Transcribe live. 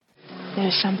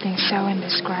There's something so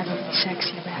indescribably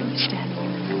sexy about you standing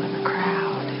in the middle of a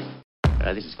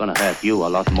crowd. This is going to hurt you a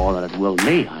lot more than it will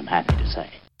me, I'm happy to say.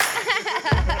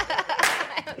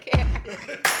 I don't care.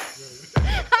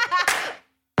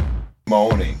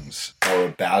 Mornings are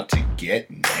about to get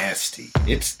nasty.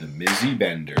 It's the Mizzy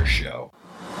Bender Show.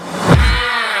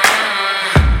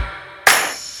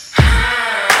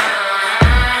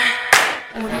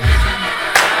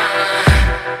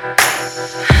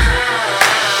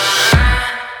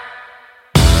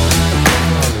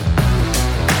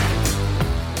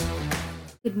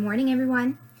 Good morning,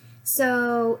 everyone.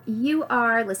 So you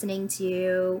are listening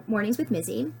to Mornings with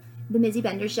Mizzy, the Mizzy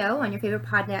Bender Show on your favorite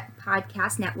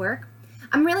podcast network.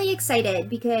 I'm really excited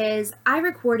because I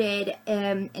recorded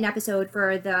an episode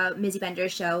for the Mizzy Bender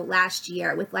Show last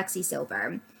year with Lexi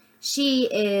Sylver. She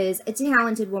is a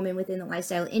talented woman within the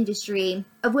lifestyle industry,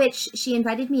 of which she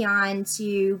invited me on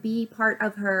to be part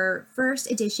of her first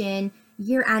edition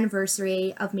year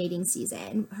anniversary of mating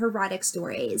season, her erotic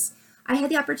stories. I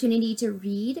had the opportunity to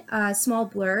read a small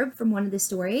blurb from one of the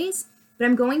stories, but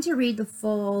I'm going to read the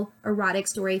full erotic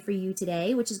story for you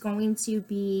today, which is going to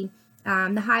be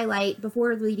the highlight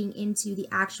before leading into the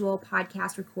actual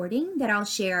podcast recording that I'll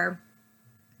share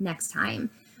next time.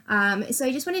 So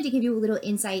I just wanted to give you a little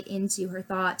insight into her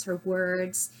thoughts, her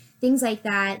words, things like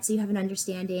that, so you have an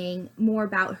understanding more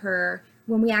about her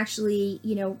when we actually,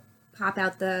 pop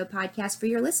out the podcast for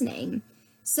your listening.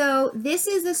 So this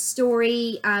is a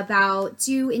story about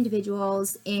two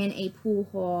individuals in a pool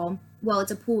hall. Well,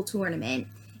 it's a pool tournament,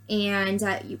 and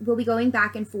we'll be going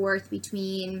back and forth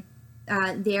between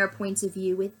their points of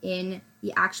view within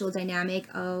the actual dynamic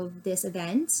of this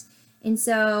event. And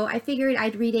so I figured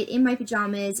I'd read it in my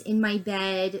pajamas, in my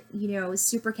bed,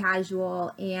 super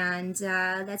casual, and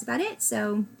that's about it.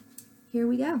 So here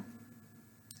we go.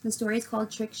 The story is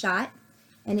called Trick Shot,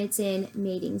 and it's in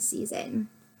mating season.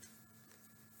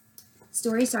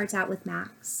 Story starts out with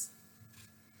Max.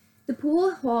 The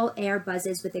pool hall air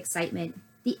buzzes with excitement.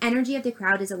 The energy of the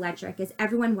crowd is electric as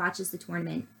everyone watches the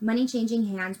tournament, money changing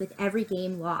hands with every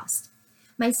game lost.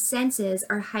 My senses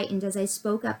are heightened as I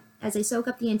soak up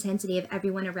the intensity of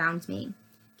everyone around me.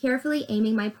 Carefully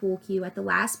aiming my pool cue at the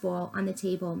last ball on the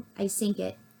table, I sink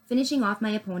it, finishing off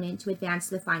my opponent to advance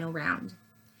to the final round.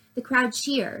 The crowd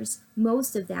cheers,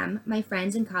 most of them my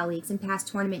friends and colleagues and past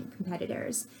tournament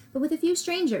competitors, but with a few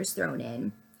strangers thrown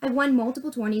in. I've won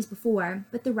multiple tourneys before,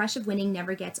 but the rush of winning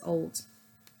never gets old.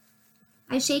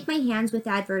 I shake my hands with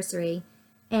adversary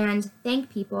and thank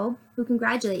people who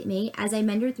congratulate me as I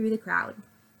meander through the crowd.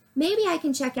 Maybe I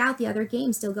can check out the other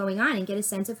games still going on and get a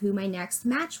sense of who my next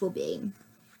match will be.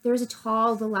 There is a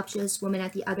tall, voluptuous woman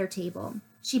at the other table.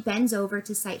 She bends over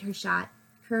to sight her shot,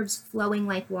 curves flowing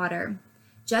like water.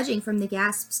 Judging from the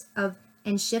gasps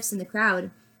and shifts in the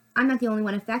crowd, I'm not the only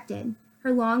one affected.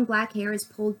 Her long black hair is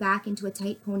pulled back into a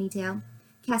tight ponytail,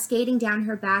 cascading down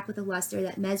her back with a luster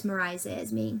that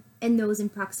mesmerizes me and those in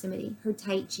proximity. Her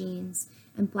tight jeans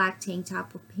and black tank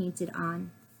top look painted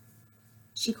on.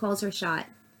 She calls her shot,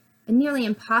 a nearly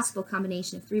impossible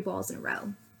combination of 3 balls in a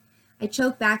row. I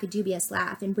choke back a dubious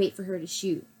laugh and wait for her to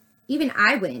shoot. Even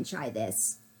I wouldn't try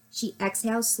this. She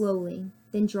exhales slowly,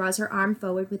 then draws her arm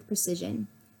forward with precision.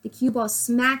 The cue ball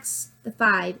smacks the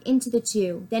 5 into the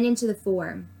 2, then into the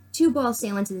 4. 2 balls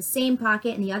sail into the same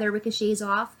pocket and the other ricochets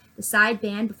off the side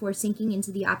band before sinking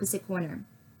into the opposite corner.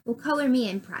 Will color me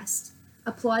impressed.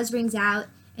 Applause rings out,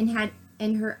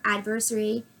 and her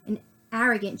adversary, an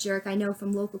arrogant jerk I know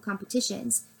from local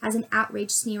competitions, has an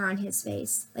outraged sneer on his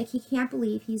face, like he can't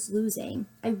believe he's losing.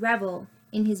 I revel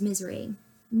in his misery.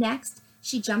 Next,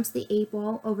 she jumps the 8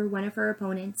 ball over one of her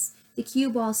opponents, the cue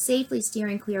ball safely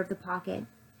steering clear of the pocket.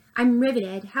 I'm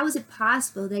riveted. How is it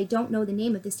possible that I don't know the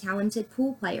name of this talented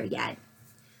pool player yet?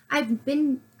 I've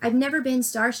never been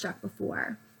starstruck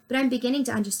before, but I'm beginning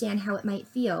to understand how it might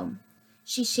feel.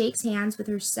 She shakes hands with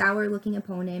her sour-looking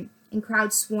opponent, and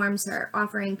crowd swarms her,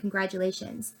 offering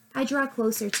congratulations. I draw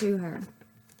closer to her,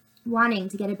 wanting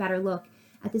to get a better look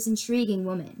at this intriguing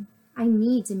woman. I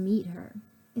need to meet her,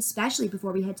 especially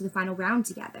before we head to the final round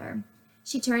together.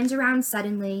 She turns around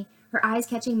suddenly, her eyes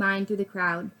catching mine through the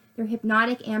crowd. Their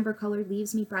hypnotic amber color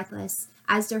leaves me breathless,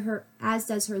 as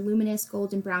does her luminous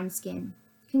golden brown skin.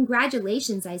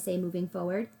 Congratulations, I say, moving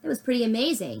forward. That was pretty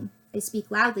amazing. I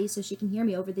speak loudly so she can hear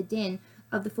me over the din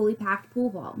of the fully packed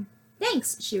pool hall.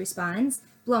 Thanks, she responds,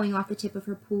 blowing off the tip of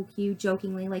her pool cue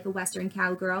jokingly like a western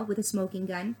cowgirl with a smoking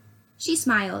gun. She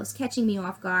smiles, catching me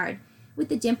off guard, with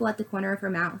the dimple at the corner of her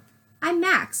mouth. I'm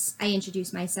Max, I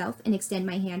introduce myself and extend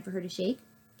my hand for her to shake.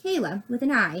 Kayla, with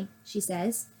an I, she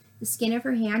says. The skin of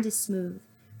her hand is smooth,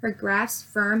 her grasp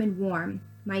firm and warm.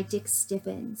 My dick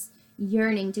stiffens.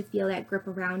 yearning to feel that grip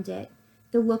around it.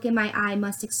 The look in my eye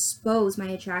must expose my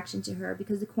attraction to her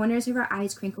because the corners of her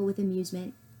eyes crinkle with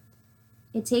amusement.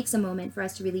 It takes a moment for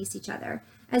us to release each other,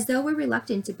 as though we're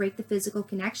reluctant to break the physical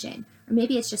connection, or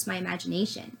maybe it's just my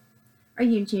imagination. Are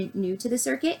you new to the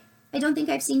circuit? I don't think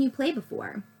I've seen you play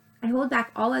before. I hold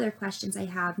back all other questions I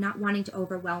have, not wanting to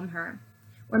overwhelm her,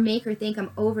 or make her think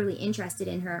I'm overly interested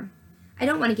in her. I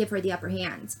don't want to give her the upper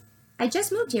hand. I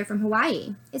just moved here from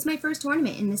Hawaii. It's my first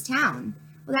tournament in this town.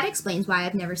 Well, that explains why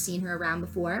I've never seen her around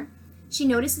before. She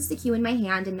notices the cue in my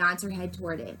hand and nods her head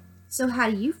toward it. So how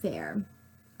do you fare?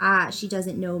 She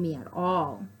doesn't know me at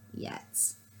all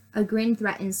yet. A grin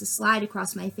threatens to slide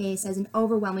across my face as an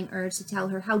overwhelming urge to tell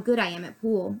her how good I am at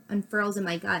pool unfurls in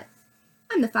my gut.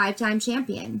 I'm the 5-time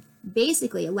champion,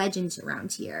 basically a legend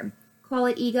around here. Call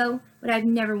it ego, but I've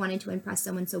never wanted to impress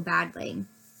someone so badly.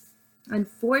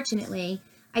 Unfortunately,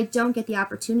 I don't get the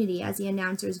opportunity as the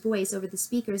announcer's voice over the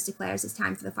speakers declares it's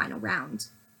time for the final round.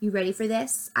 You ready for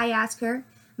this? I ask her,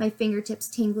 my fingertips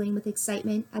tingling with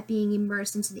excitement at being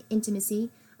immersed into the intimacy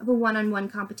of a one-on-one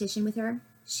competition with her.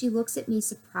 She looks at me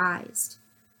surprised.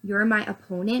 You're my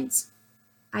opponent?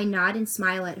 I nod and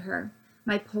smile at her,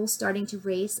 my pulse starting to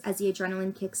race as the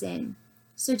adrenaline kicks in.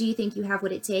 So do you think you have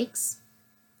what it takes?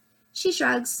 She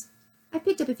shrugs. I've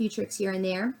picked up a few tricks here and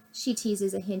there. She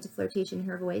teases, a hint of flirtation in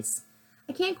her voice.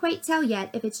 I can't quite tell yet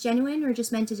if it's genuine or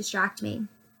just meant to distract me.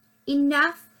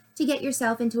 Enough to get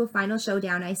yourself into a final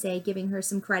showdown, I say, giving her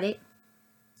some credit.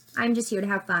 I'm just here to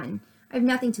have fun. I have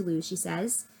nothing to lose, she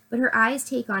says, but her eyes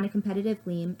take on a competitive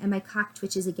gleam and my cock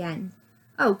twitches again.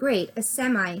 Oh, great, a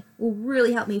semi will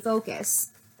really help me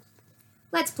focus.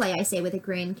 Let's play, I say with a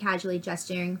grin, casually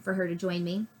gesturing for her to join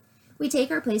me. We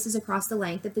take our places across the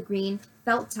length of the green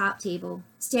felt-top table,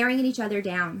 staring at each other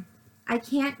down. I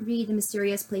can't read the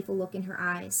mysterious, playful look in her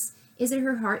eyes. Is it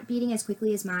her heart beating as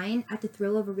quickly as mine at the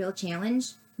thrill of a real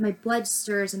challenge? My blood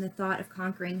stirs in the thought of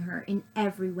conquering her in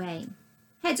every way.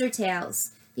 Heads or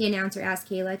tails? The announcer asks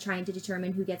Kayla, trying to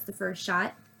determine who gets the first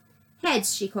shot.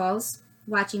 Heads, she calls,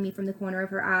 watching me from the corner of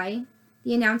her eye.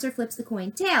 The announcer flips the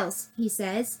coin. Tails, he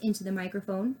says, into the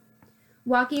microphone.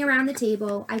 Walking around the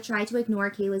table, I try to ignore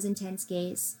Kayla's intense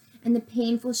gaze and the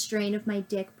painful strain of my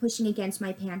dick pushing against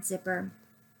my pants zipper.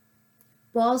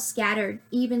 Balls scattered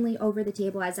evenly over the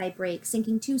table as I break,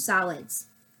 sinking 2 solids.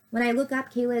 When I look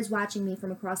up, Kayla is watching me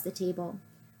from across the table.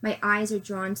 My eyes are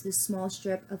drawn to the small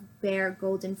strip of bare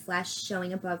golden flesh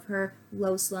showing above her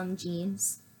low-slung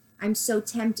jeans. I'm so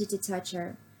tempted to touch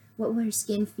her. What will her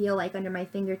skin feel like under my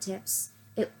fingertips?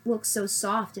 It looks so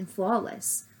soft and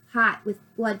flawless, hot with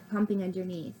blood pumping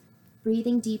underneath.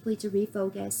 Breathing deeply to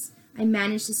refocus, I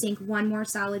manage to sink 1 more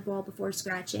solid ball before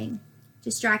scratching,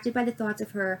 distracted by the thoughts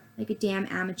of her like a damn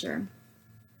amateur.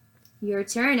 Your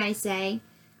turn, I say,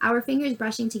 our fingers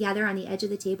brushing together on the edge of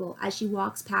the table as she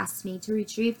walks past me to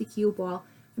retrieve the cue ball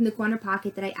from the corner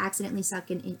pocket that I accidentally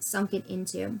sunk it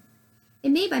into. It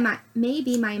may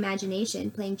be my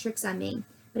imagination playing tricks on me,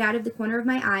 but out of the corner of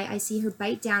my eye, I see her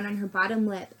bite down on her bottom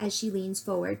lip as she leans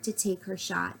forward to take her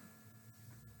shot.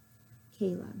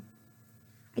 Kayla.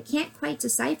 I can't quite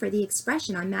decipher the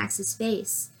expression on Max's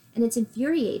face, and it's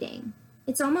infuriating.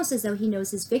 It's almost as though he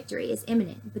knows his victory is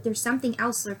imminent, but there's something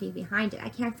else lurking behind it I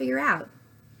can't figure out.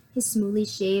 His smoothly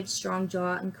shaved, strong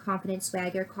jaw and confident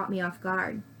swagger caught me off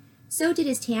guard. So did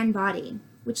his tan body,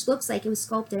 which looks like it was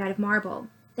sculpted out of marble,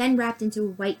 then wrapped into a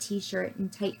white t-shirt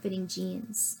and tight-fitting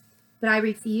jeans. But I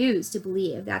refuse to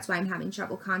believe that's why I'm having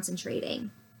trouble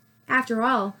concentrating. After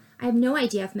all, I have no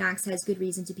idea if Max has good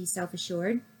reason to be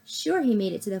self-assured. Sure, he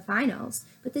made it to the finals,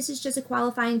 but this is just a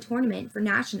qualifying tournament for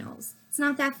nationals. It's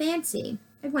not that fancy.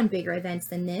 I've won bigger events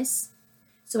than this.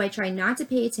 So I try not to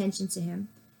pay attention to him.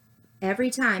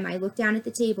 Every time I look down at the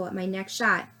table at my next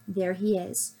shot, there he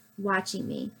is, watching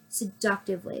me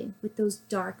seductively with those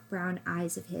dark brown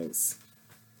eyes of his.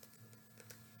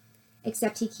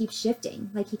 Except he keeps shifting,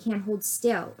 like he can't hold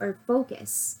still or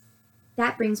focus.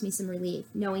 That brings me some relief,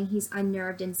 knowing he's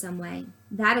unnerved in some way.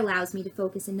 That allows me to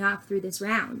focus enough through this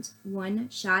round, 1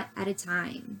 shot at a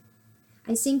time.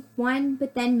 I sink 1,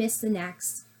 but then miss the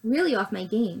next, really off my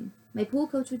game. My pool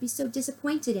coach would be so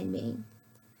disappointed in me.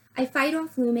 I fight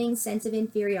off looming sense of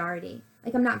inferiority,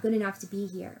 like I'm not good enough to be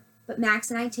here, but Max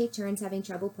and I take turns having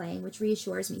trouble playing, which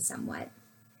reassures me somewhat.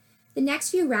 The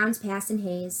next few rounds pass in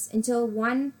haze, until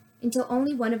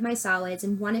only 1 of my solids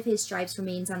and 1 of his stripes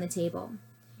remains on the table.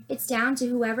 It's down to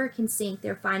whoever can sink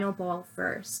their final ball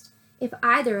first. If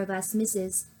either of us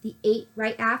misses the 8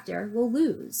 right after, we'll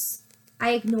lose.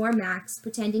 I ignore Max,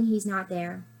 pretending he's not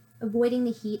there, avoiding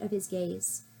the heat of his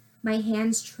gaze. My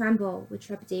hands tremble with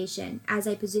trepidation as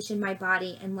I position my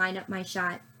body and line up my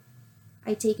shot.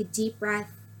 I take a deep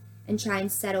breath and try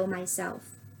and settle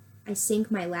myself. I sink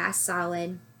my last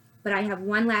solid, but I have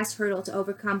one last hurdle to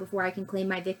overcome before I can claim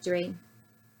my victory.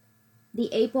 The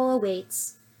 8-ball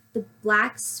awaits, the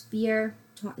black sphere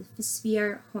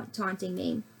taunting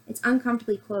me. It's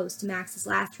uncomfortably close to Max's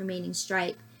last remaining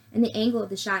stripe, and the angle of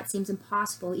the shot seems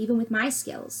impossible even with my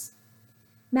skills.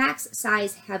 Max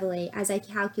sighs heavily as I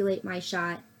calculate my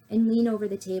shot and lean over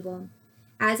the table.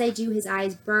 As I do, his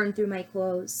eyes burn through my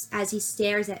clothes as he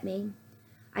stares at me.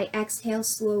 I exhale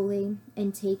slowly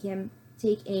and take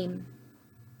aim.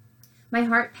 My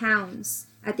heart pounds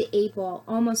at the 8-ball,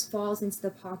 almost falls into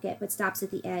the pocket but stops at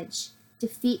the edge.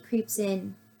 Defeat creeps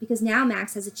in, because now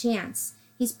Max has a chance.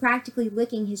 He's practically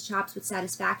licking his chops with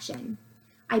satisfaction.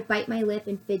 I bite my lip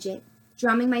and fidget,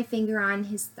 drumming my finger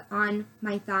on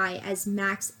my thigh as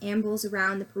Max ambles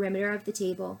around the perimeter of the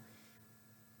table.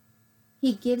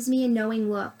 He gives me a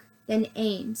knowing look, then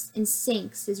aims and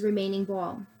sinks his remaining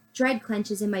ball. Dread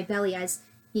clenches in my belly as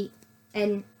he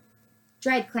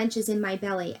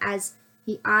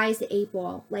eyes the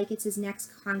 8-ball like it's his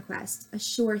next conquest, a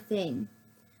sure thing.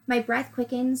 My breath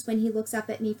quickens when he looks up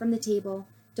at me from the table,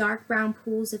 dark brown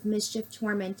pools of mischief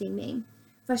tormenting me.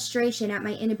 Frustration at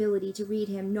my inability to read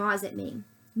him gnaws at me,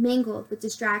 mingled with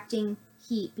distracting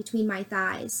heat between my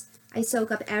thighs. I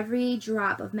soak up every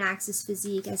drop of Max's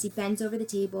physique as he bends over the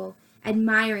table,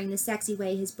 admiring the sexy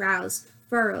way his brows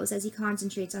furrows as he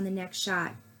concentrates on the next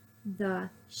shot. The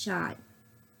shot.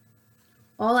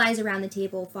 All eyes around the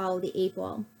table follow the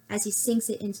 8-ball as he sinks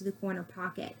it into the corner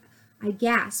pocket. I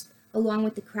gasp along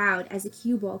with the crowd as the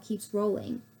cue ball keeps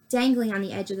rolling, dangling on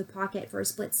the edge of the pocket for a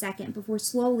split second before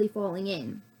slowly falling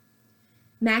in.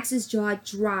 Max's jaw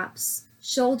drops,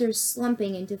 shoulders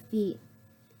slumping in defeat.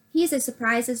 He's as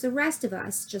surprised as the rest of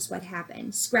us just what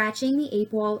happened. Scratching the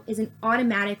 8-ball is an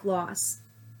automatic loss.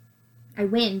 I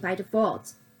win by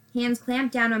default. Hands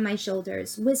clamp down on my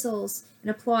shoulders, whistles and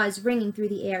applause ringing through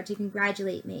the air to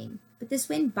congratulate me. But this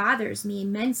win bothers me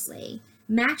immensely.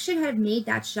 Max should have made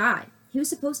that shot. He was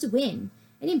supposed to win.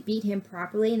 I didn't beat him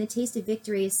properly, and the taste of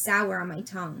victory is sour on my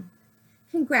tongue.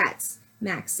 Congrats,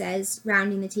 Max says,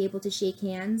 rounding the table to shake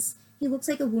hands. He looks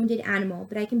like a wounded animal,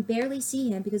 but I can barely see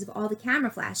him because of all the camera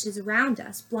flashes around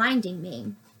us, blinding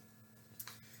me.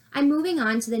 I'm moving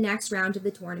on to the next round of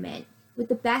the tournament, with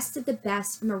the best of the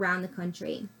best from around the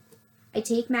country. I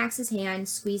take Max's hand,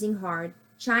 squeezing hard,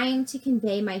 trying to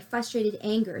convey my frustrated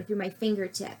anger through my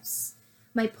fingertips.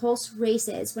 My pulse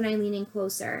races when I lean in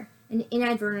closer and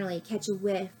inadvertently catch a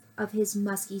whiff of his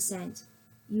musky scent.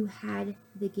 You had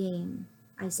the game,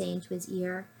 I say into his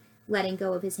ear, letting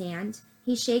go of his hand.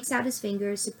 He shakes out his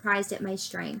fingers, surprised at my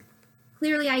strength.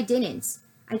 Clearly I didn't.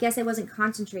 I guess I wasn't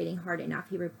concentrating hard enough,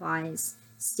 he replies,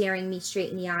 staring me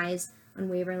straight in the eyes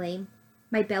unwaveringly.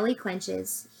 My belly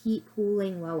clenches, heat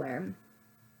pooling lower.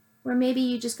 Or maybe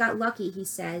you just got lucky, he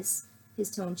says, his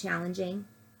tone challenging.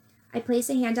 I place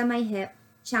a hand on my hip,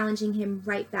 challenging him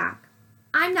right back.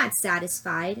 I'm not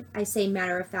satisfied, I say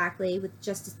matter-of-factly with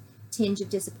just a tinge of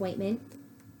disappointment.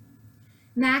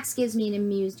 Max gives me an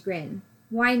amused grin.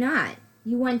 Why not?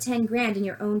 You won 10 grand in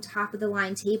your own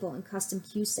top-of-the-line table and custom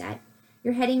cue set.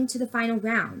 You're heading to the final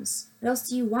rounds. What else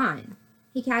do you want?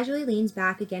 He casually leans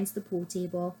back against the pool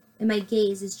table, and my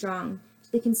gaze is drawn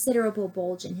to the considerable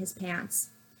bulge in his pants.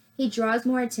 He draws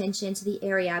more attention to the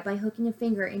area by hooking a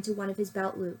finger into one of his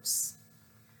belt loops.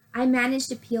 I manage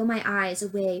to peel my eyes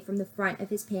away from the front of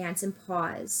his pants and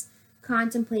pause,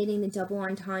 contemplating the double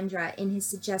entendre in his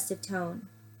suggestive tone.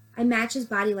 I match his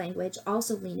body language,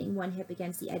 also leaning one hip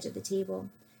against the edge of the table,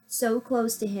 so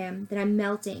close to him that I'm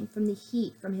melting from the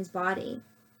heat from his body.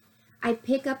 I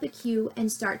pick up a cue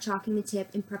and start chalking the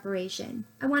tip in preparation.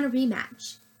 I want a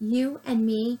rematch. You and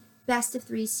me, best of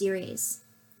 3 series.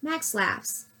 Max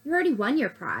laughs. You already won your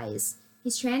prize.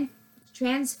 He's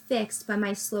transfixed by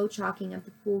my slow chalking of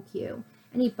the pool cue,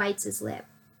 and he bites his lip.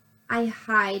 I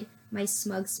hide my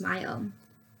smug smile.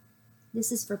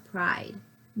 This is for pride,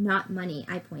 not money,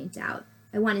 I point out.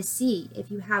 I want to see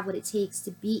if you have what it takes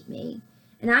to beat me,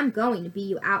 and I'm going to beat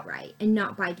you outright, and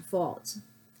not by default.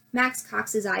 Max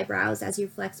cocks his eyebrows as he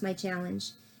reflects my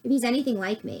challenge. If he's anything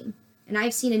like me, and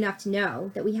I've seen enough to know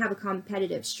that we have a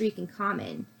competitive streak in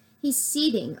common, he's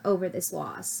seething over this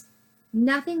loss.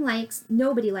 Nobody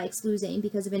likes losing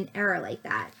because of an error like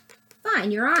that.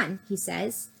 Fine, you're on, he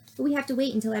says, but we have to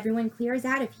wait until everyone clears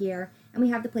out of here and we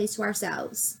have the place to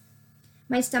ourselves.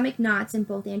 My stomach knots in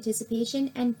both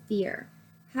anticipation and fear.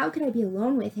 How could I be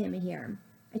alone with him here?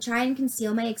 I try and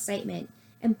conceal my excitement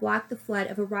and block the flood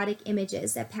of erotic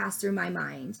images that pass through my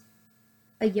mind.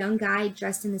 A young guy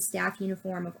dressed in the staff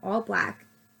uniform of all black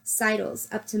sidles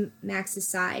up to Max's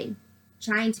side,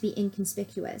 trying to be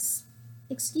inconspicuous.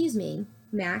 Excuse me,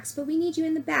 Max, but we need you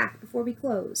in the back before we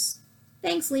close.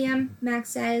 Thanks, Liam, Max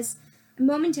says. I'm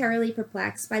momentarily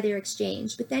perplexed by their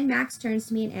exchange, but then Max turns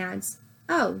to me and adds,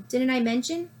 Oh, didn't I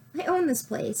mention? I own this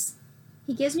place.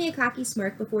 He gives me a cocky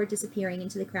smirk before disappearing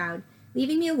into the crowd,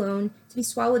 leaving me alone to be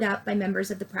swallowed up by members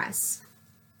of the press.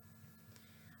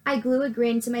 I glue a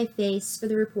grin to my face for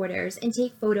the reporters and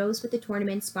take photos with the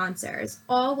tournament sponsors,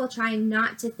 all while trying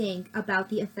not to think about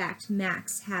the effect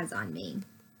Max has on me.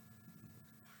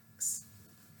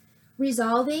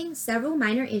 Resolving several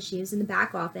minor issues in the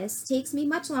back office takes me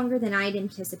much longer than I'd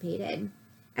anticipated.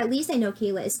 At least I know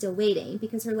Kayla is still waiting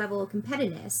because her level of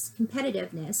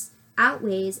competitiveness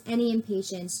outweighs any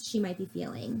impatience she might be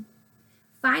feeling.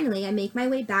 Finally, I make my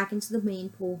way back into the main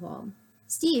pool hall.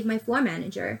 Steve, my floor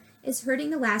manager, is herding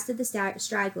the last of the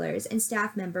stragglers and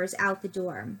staff members out the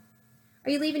door.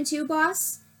 Are you leaving too,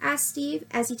 boss? Asks Steve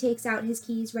as he takes out his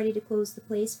keys ready to close the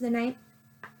place for the night.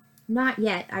 Not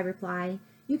yet, I reply.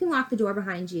 You can lock the door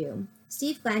behind you.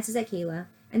 Steve glances at Kayla,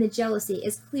 and the jealousy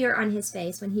is clear on his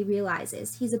face when he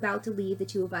realizes he's about to leave the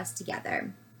two of us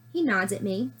together. He nods at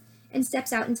me and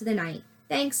steps out into the night.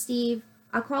 Thanks, Steve.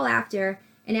 I'll call after,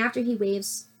 and after he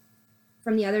waves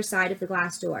from the other side of the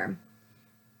glass door.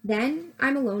 Then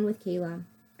I'm alone with Kayla.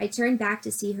 I turn back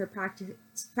to see her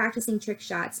practicing trick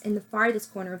shots in the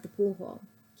farthest corner of the pool hall,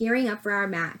 gearing up for our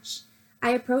match.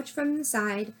 I approach from the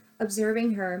side,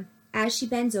 observing her as she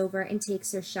bends over and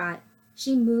takes her shot.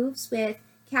 She moves with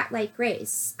cat-like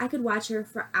grace. I could watch her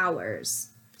for hours.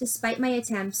 Despite my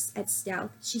attempts at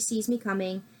stealth, she sees me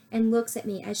coming and looks at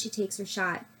me as she takes her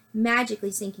shot,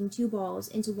 magically sinking two balls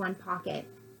into one pocket.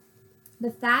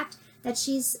 The fact that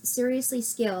she's seriously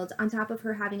skilled, on top of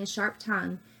her having a sharp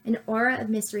tongue, an aura of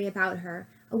mystery about her,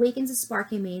 awakens a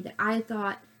spark in me that I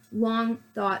long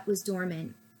thought was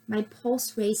dormant. My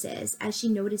pulse races as she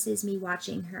notices me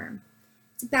watching her.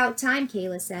 It's about time,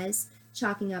 Kayla says,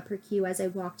 chalking up her cue as I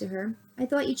walk to her. I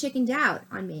thought you chickened out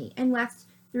on me and left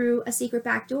through a secret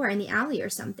back door in the alley or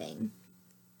something.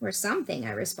 Or something,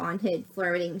 I responded,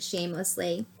 flirting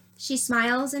shamelessly. She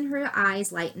smiles and her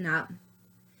eyes lighten up.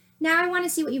 Now I want to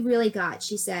see what you really got,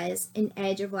 she says, an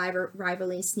edge of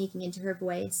rivalry sneaking into her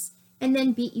voice, and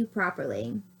then beat you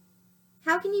properly.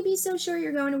 How can you be so sure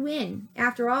you're going to win?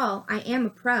 After all, I am a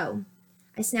pro.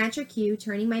 I snatch her cue,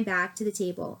 turning my back to the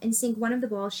table, and sink one of the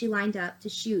balls she lined up to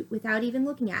shoot without even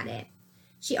looking at it.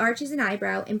 She arches an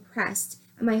eyebrow, impressed,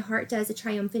 and my heart does a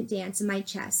triumphant dance in my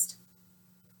chest.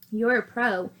 You're a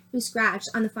pro who scratched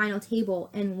on the final table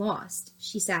and lost,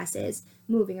 she sasses,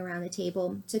 moving around the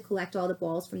table to collect all the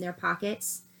balls from their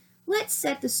pockets. Let's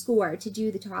set the score to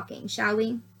do the talking, shall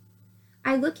we?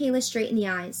 I look Kayla straight in the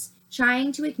eyes,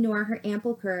 trying to ignore her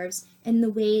ample curves and the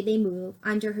way they move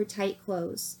under her tight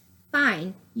clothes.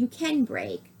 Fine, you can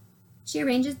break. She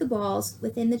arranges the balls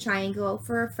within the triangle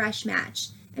for a fresh match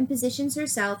and positions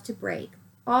herself to break,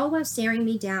 all while staring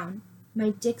me down.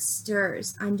 My dick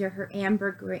stirs under her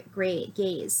amber gray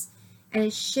gaze, and a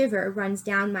shiver runs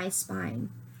down my spine.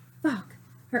 Fuck,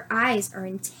 her eyes are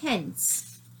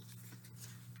intense.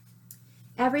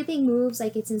 Everything moves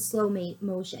like it's in slow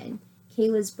motion.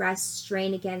 Kayla's breasts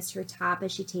strain against her top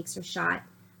as she takes her shot.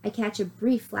 I catch a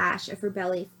brief flash of her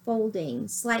belly folding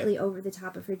slightly over the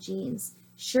top of her jeans.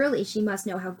 Surely she must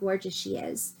know how gorgeous she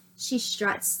is. She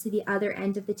struts to the other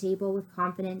end of the table with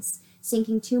confidence,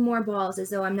 sinking two more balls as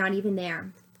though I'm not even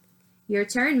there. Your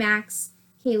turn, Max.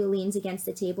 Kayla leans against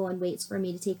the table and waits for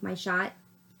me to take my shot.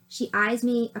 She eyes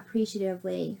me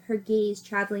appreciatively, her gaze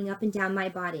traveling up and down my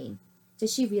body.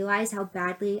 Does she realize how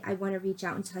badly I want to reach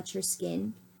out and touch her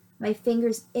skin? My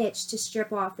fingers itch to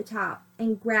strip off the top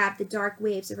and grab the dark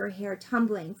waves of her hair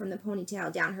tumbling from the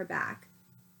ponytail down her back.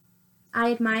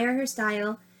 I admire her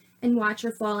style and watch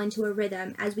her fall into a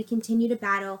rhythm as we continue to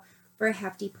battle for a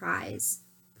hefty prize.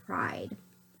 Pride.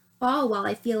 All while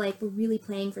I feel like we're really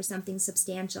playing for something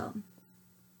substantial.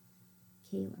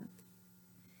 Kayla.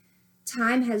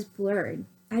 Time has blurred.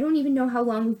 I don't even know how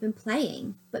long we've been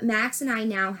playing, but Max and I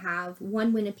now have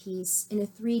 1 win apiece in a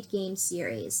 3-game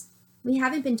series. We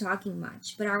haven't been talking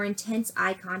much, but our intense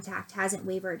eye contact hasn't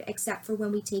wavered except for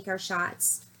when we take our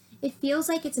shots. It feels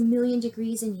like it's 1,000,000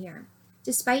 degrees in here,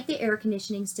 despite the air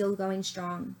conditioning still going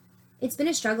strong. It's been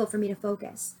a struggle for me to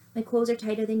focus. My clothes are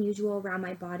tighter than usual around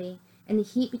my body, and the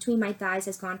heat between my thighs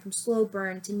has gone from slow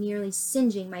burn to nearly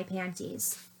singeing my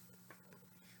panties.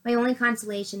 My only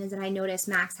consolation is that I notice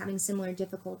Max having similar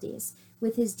difficulties,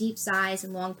 with his deep sighs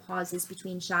and long pauses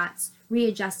between shots,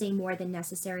 readjusting more than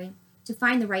necessary to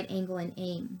find the right angle and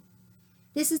aim.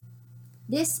 This is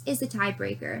the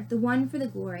tiebreaker, the one for the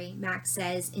glory, Max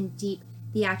says in deep,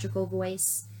 theatrical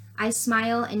voice. I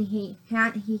smile and he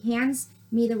hands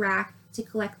me the rack to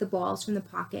collect the balls from the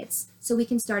pockets so we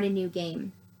can start a new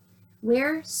game.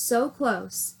 We're so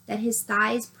close that his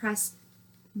thighs press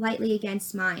lightly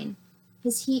against mine,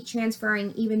 his heat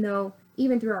transferring even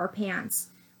through our pants.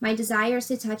 My desires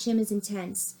to touch him is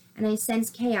intense, and I sense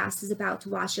chaos is about to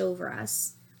wash over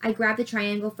us. I grab the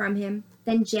triangle from him,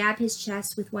 then jab his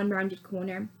chest with one rounded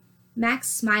corner. Max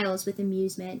smiles with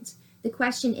amusement. The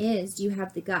question is, do you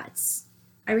have the guts?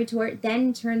 I retort,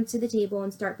 then turn to the table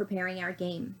and start preparing our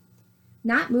game.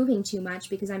 Not moving too much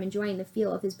because I'm enjoying the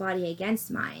feel of his body against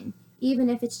mine, even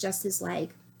if it's just his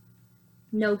leg.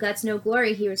 No guts, no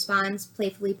glory, he responds,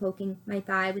 playfully poking my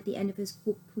thigh with the end of his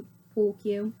pool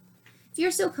cue. If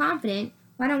you're so confident,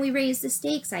 why don't we raise the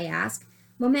stakes, I ask.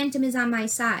 Momentum is on my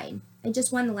side. I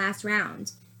just won the last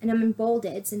round, and I'm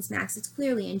emboldened since Max is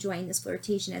clearly enjoying this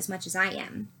flirtation as much as I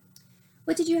am.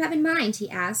 What did you have in mind, he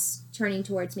asks, turning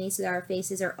towards me so that our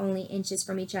faces are only inches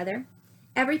from each other.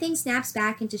 Everything snaps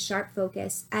back into sharp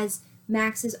focus as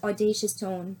Max's audacious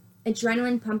tone,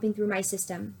 adrenaline pumping through my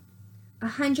system.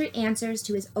 100 answers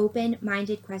to his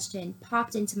open-minded question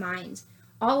popped into mind,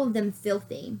 all of them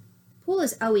filthy. Pool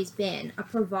has always been a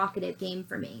provocative game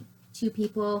for me. Two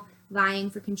people vying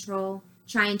for control,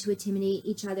 trying to intimidate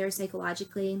each other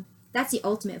psychologically. That's the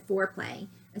ultimate foreplay,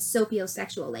 a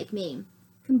sapiosexual like me.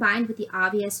 Combined with the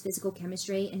obvious physical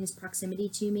chemistry and his proximity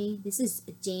to me, this is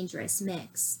a dangerous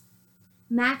mix.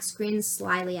 Max grins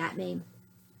slyly at me.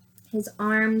 His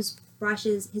arm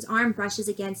brushes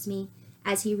against me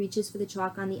as he reaches for the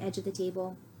chalk on the edge of the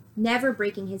table, never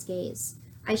breaking his gaze.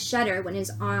 I shudder when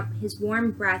his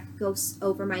warm breath goes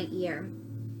over my ear.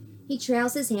 He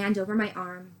trails his hand over my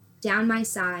arm, down my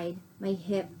side, my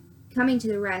hip, coming to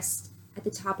the rest at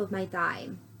the top of my thigh.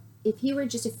 If he were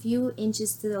just a few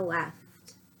inches to the left.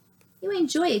 You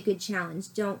enjoy a good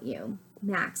challenge, don't you?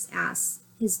 Max asks,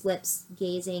 his lips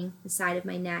gazing the side of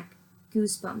my neck.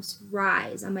 Goosebumps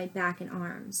rise on my back and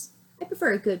arms. I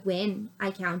prefer a good win,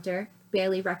 I counter,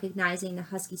 barely recognizing the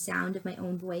husky sound of my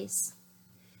own voice.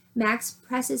 Max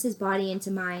presses his body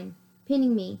into mine,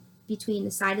 pinning me between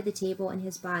the side of the table and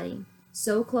his body,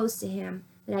 so close to him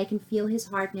that I can feel his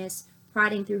hardness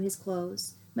prodding through his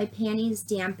clothes. My panties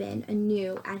dampen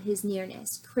anew at his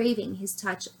nearness, craving his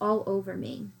touch all over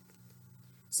me.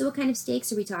 So what kind of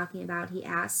stakes are we talking about, he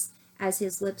asks, as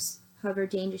his lips hover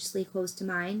dangerously close to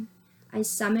mine. I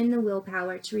summon the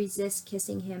willpower to resist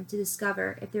kissing him to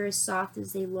discover if they're as soft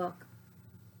as they look.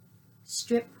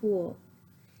 Strip pool.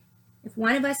 If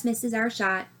one of us misses our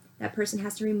shot, that person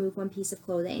has to remove one piece of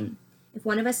clothing. If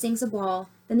one of us sinks a ball,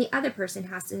 then the other person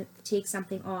has to take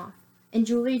something off. And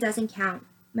jewelry doesn't count.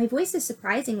 My voice is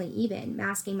surprisingly even,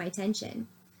 masking my tension.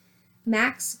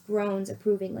 Max groans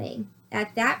approvingly.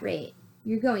 At that rate,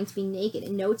 you're going to be naked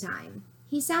in no time.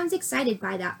 He sounds excited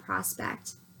by that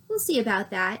prospect. We'll see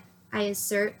about that, I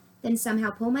assert, then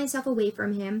somehow pull myself away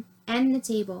from him and the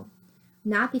table.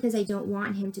 Not because I don't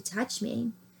want him to touch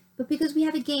me, but because we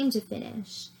have a game to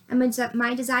finish, and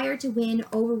my desire to win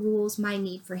overrules my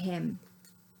need for him.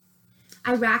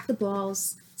 I rack the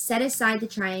balls, set aside the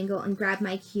triangle, and grab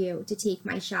my cue to take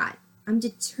my shot. I'm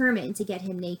determined to get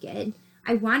him naked.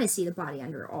 I want to see the body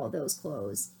under all those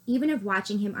clothes, even if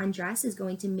watching him undress is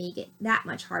going to make it that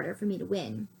much harder for me to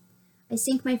win. I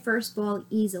sink my first ball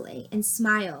easily and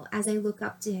smile as I look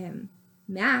up to him.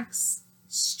 Max,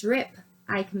 strip,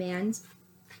 I command.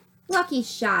 Lucky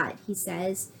shot, he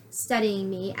says, studying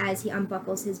me as he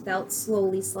unbuckles his belt,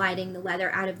 slowly sliding the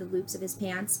leather out of the loops of his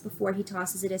pants before he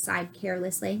tosses it aside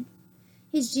carelessly.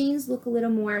 His jeans look a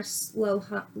little more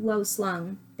low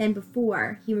slung than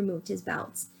before he removed his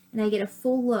belts, and I get a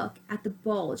full look at the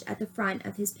bulge at the front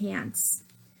of his pants.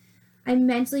 I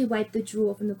mentally wipe the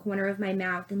drool from the corner of my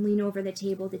mouth and lean over the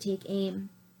table to take aim,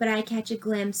 but I catch a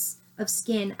glimpse of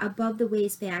skin above the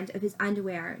waistband of his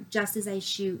underwear just as I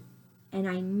shoot, and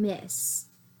I miss.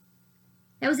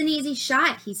 That was an easy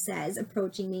shot, he says,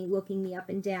 approaching me, looking me up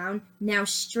and down. Now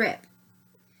strip.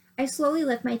 I slowly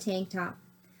lift my tank top.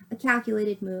 A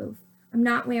calculated move. I'm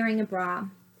not wearing a bra.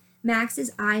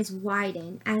 Max's eyes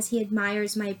widen as he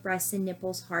admires my breasts and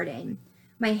nipples harden.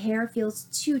 My hair feels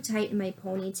too tight in my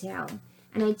ponytail,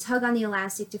 and I tug on the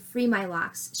elastic to free my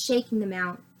locks, shaking them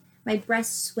out. My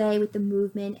breasts sway with the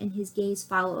movement, and his gaze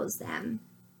follows them.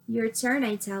 Your turn,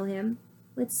 I tell him.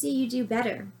 Let's see you do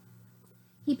better.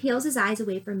 He peels his eyes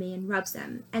away from me and rubs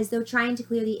them, as though trying to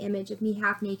clear the image of me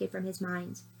half naked from his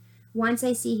mind. Once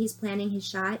I see he's planning his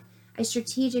shot, I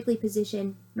strategically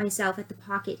position myself at the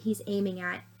pocket he's aiming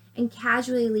at, and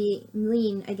casually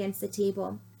lean against the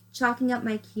table, chalking up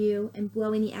my cue and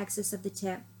blowing the excess of the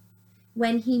tip.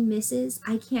 When he misses,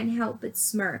 I can't help but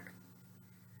smirk.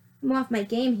 I'm off my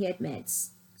game, he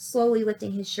admits, slowly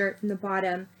lifting his shirt from the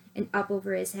bottom and up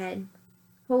over his head.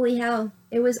 Holy hell,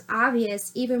 it was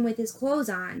obvious, even with his clothes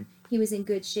on, he was in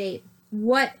good shape.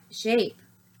 What shape?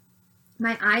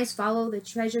 My eyes follow the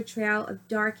treasure trail of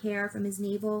dark hair from his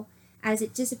navel as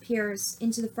it disappears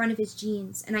into the front of his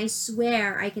jeans, and I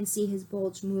swear I can see his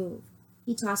bulge move.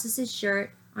 He tosses his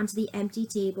shirt onto the empty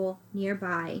table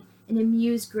nearby, an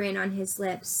amused grin on his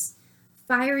lips.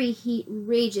 Fiery heat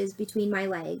rages between my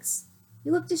legs.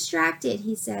 "You look distracted,"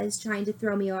 he says, trying to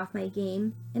throw me off my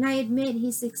game, and I admit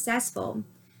he's successful,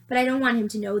 but I don't want him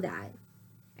to know that.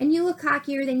 "And you look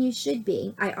cockier than you should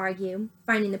be," I argue,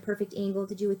 finding the perfect angle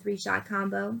to do a 3-shot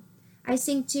combo. I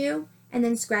sink 2 and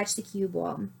then scratch the cue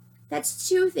ball. "That's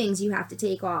 2 things you have to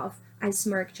take off," I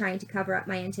smirk, trying to cover up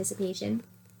my anticipation.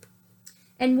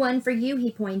 "And 1 for you,"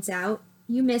 he points out.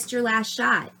 "You missed your last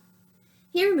shot."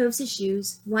 He removes his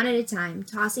shoes, one at a time,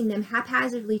 tossing them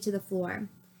haphazardly to the floor.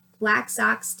 Black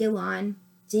socks still on.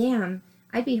 Damn,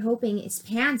 I'd be hoping his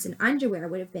pants and underwear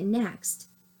would have been next.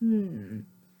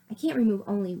 I can't remove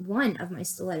only 1 of my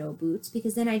stiletto boots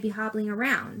because then I'd be hobbling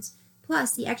around.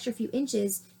 Plus, the extra few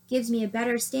inches gives me a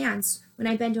better stance when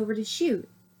I bend over to shoot.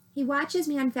 He watches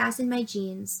me unfasten my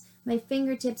jeans, my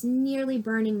fingertips nearly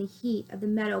burning the heat of the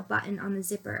metal button on the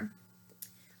zipper.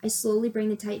 I slowly bring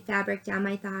the tight fabric down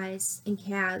my thighs and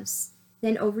calves,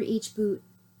 then over each boot,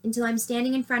 until I'm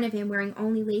standing in front of him wearing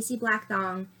only lacy black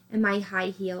thong and my high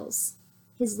heels.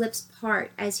 His lips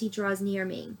part as he draws near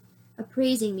me,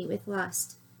 appraising me with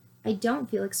lust. I don't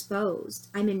feel exposed.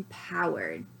 I'm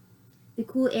empowered. The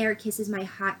cool air kisses my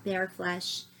hot, bare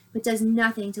flesh, but does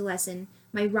nothing to lessen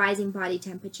my rising body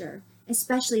temperature,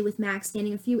 especially with Max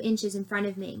standing a few inches in front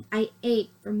of me. I ache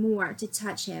for more to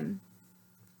touch him.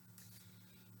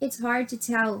 "It's hard to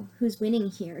tell who's winning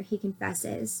here," he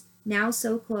confesses, now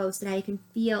so close that I can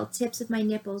feel tips of my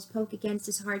nipples poke against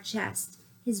his hard chest,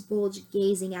 his bulge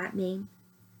gazing at me.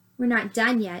 "We're not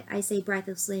done yet," I say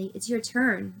breathlessly. "It's your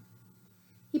turn."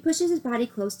 He pushes his body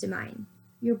close to mine.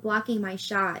 "You're blocking my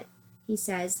shot," he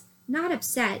says, not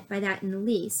upset by that in the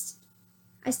least.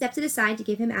 I step to the side to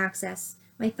give him access,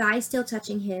 my thighs still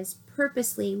touching his,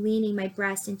 purposely leaning my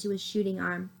breast into his shooting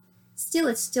arm. Still,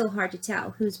 it's still hard to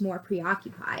tell who's more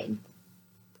preoccupied.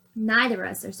 Neither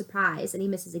of us are surprised that he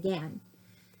misses again.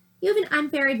 "You have an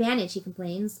unfair advantage," he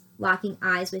complains, locking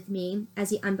eyes with me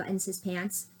as he unbuttons his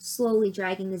pants, slowly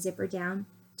dragging the zipper down,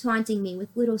 taunting me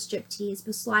with little striptease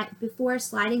before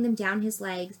sliding them down his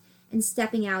legs and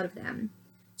stepping out of them.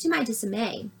 To my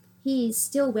dismay, he's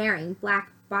still wearing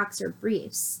black boxer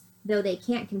briefs, though they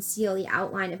can't conceal the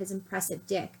outline of his impressive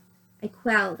dick. I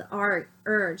quell the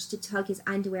urge to tug his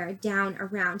underwear down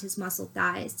around his muscled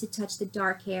thighs, to touch the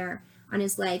dark hair on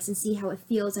his legs and see how it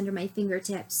feels under my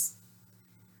fingertips.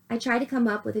 I try to come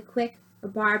up with a quick or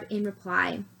barb in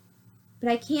reply, but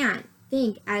I can't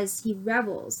think as he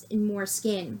revels in more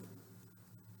skin.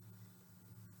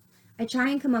 I try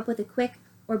and come up with a quick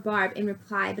or barb in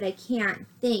reply, but I can't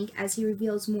think as he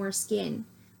reveals more skin.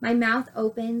 My mouth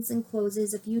opens and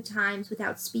closes a few times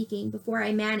without speaking before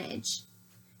I manage.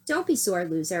 "Don't be sore,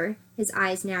 loser." His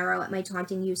eyes narrow at my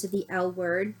taunting use of the L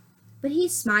word, but he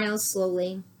smiles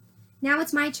slowly. Now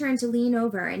it's my turn to lean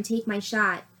over and take my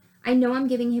shot. I know I'm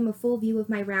giving him a full view of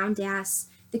my round ass,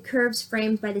 the curves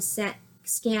framed by the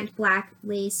scant black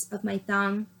lace of my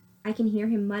thong. I can hear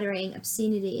him muttering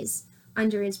obscenities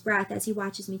under his breath as he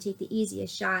watches me take the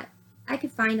easiest shot I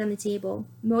could find on the table,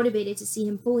 motivated to see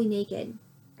him fully naked.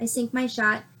 I sink my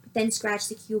shot, but then scratch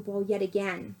the cue ball yet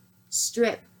again.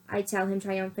 "Strip," I tell him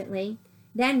triumphantly,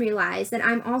 then realize that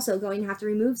I'm also going to have to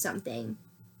remove something.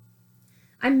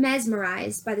 I'm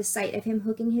mesmerized by the sight of him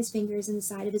hooking his fingers in the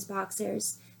side of his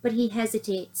boxers, but he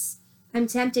hesitates. I'm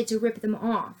tempted to rip them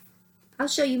off. "I'll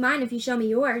show you mine if you show me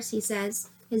yours," he says,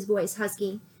 his voice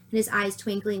husky and his eyes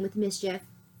twinkling with mischief.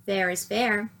 "Fair is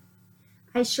fair."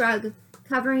 I shrug,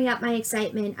 covering up my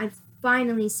excitement at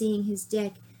finally seeing his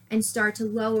dick, and start to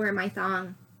lower my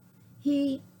thong.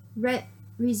 He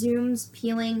resumes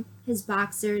peeling his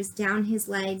boxers down his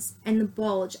legs, and the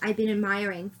bulge I've been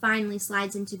admiring finally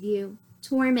slides into view,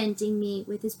 tormenting me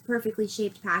with his perfectly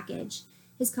shaped package.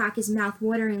 His cock is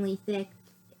mouth-wateringly thick.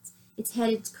 Its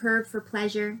head is curved for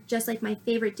pleasure, just like my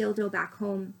favorite dildo back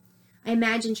home. I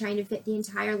imagine trying to fit the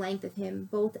entire length of him,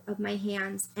 both of my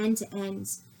hands, end to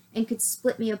end, and could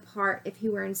split me apart if he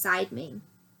were inside me.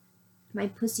 My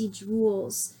pussy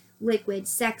drools liquid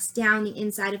sex down the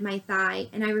inside of my thigh,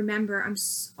 and I remember I'm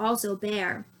also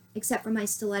bare, except for my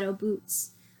stiletto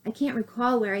boots. I can't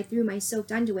recall where I threw my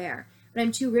soaked underwear, but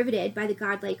I'm too riveted by the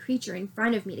godlike creature in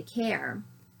front of me to care.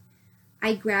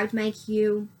 I grabbed my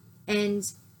cue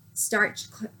and start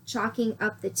chalking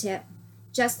up the tip,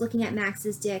 just looking at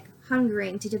Max's dick,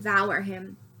 hungering to devour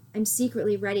him. I'm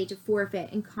secretly ready to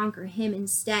forfeit and conquer him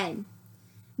instead.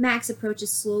 Max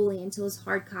approaches slowly until his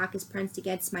hard cock is pressed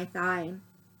against my thigh.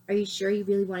 Are you sure you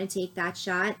really want to take that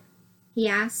shot? He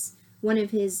asks, one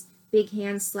of his big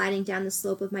hands sliding down the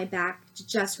slope of my back to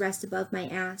just rest above my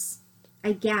ass.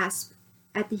 I gasp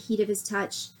at the heat of his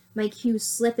touch, my cue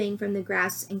slipping from the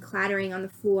grasp and clattering on the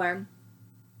floor.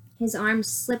 His arms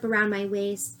slip around my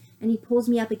waist, and he pulls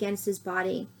me up against his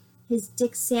body, his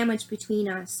dick sandwiched between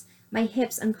us, my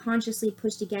hips unconsciously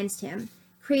pushed against him,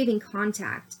 craving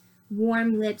contact.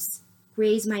 Warm lips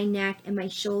graze my neck and my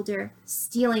shoulder,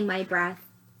 stealing my breath.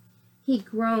 He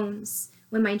groans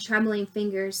when my trembling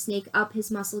fingers snake up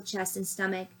his muscled chest and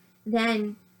stomach,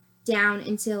 then down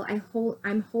until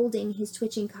I'm holding his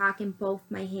twitching cock in both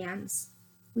my hands.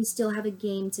 We still have a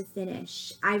game to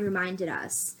finish, I reminded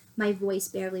us, my voice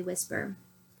barely whisper.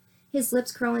 His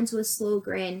lips curl into a slow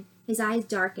grin, his eyes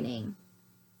darkening.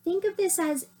 Think of this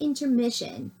as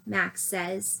intermission, Max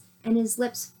says, and his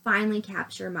lips finally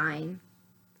capture mine.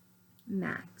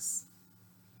 Max.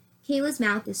 Kayla's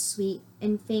mouth is sweet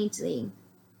and faintly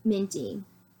minty.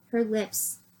 Her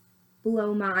lips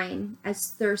below mine as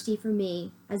thirsty for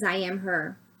me as I am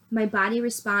her. My body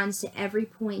responds to every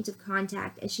point of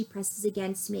contact as she presses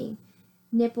against me,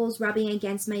 nipples rubbing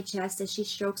against my chest as she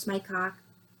strokes my cock.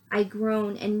 I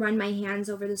groan and run my hands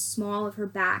over the small of her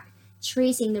back,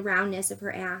 tracing the roundness of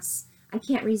her ass. I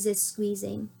can't resist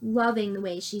squeezing, loving the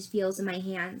way she feels in my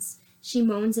hands. She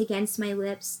moans against my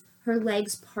lips, her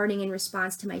legs parting in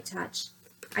response to my touch.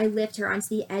 I lift her onto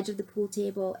the edge of the pool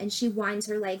table, and she winds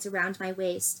her legs around my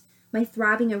waist, my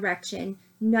throbbing erection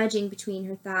nudging between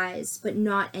her thighs, but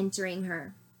not entering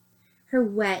her. Her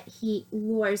wet heat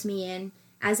lures me in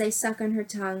as I suck on her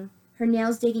tongue, her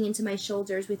nails digging into my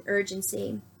shoulders with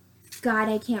urgency. God,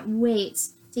 I can't wait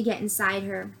to get inside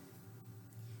her.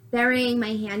 Burying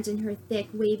my hand in her thick,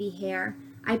 wavy hair,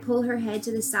 I pull her head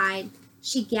to the side.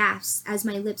 She gasps as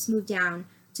my lips move down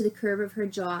to the curve of her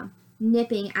jaw,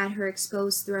 nipping at her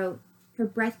exposed throat. Her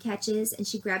breath catches and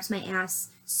she grabs my ass,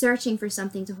 searching for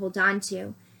something to hold on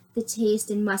to. The taste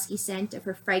and musky scent of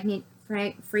her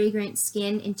fragrant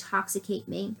skin intoxicate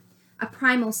me. A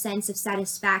primal sense of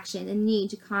satisfaction and need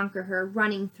to conquer her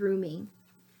running through me.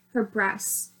 Her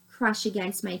breasts crush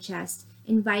against my chest,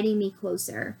 inviting me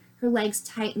closer, her legs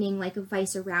tightening like a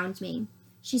vice around me.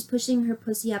 She's pushing her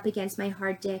pussy up against my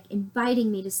hard dick,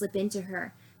 inviting me to slip into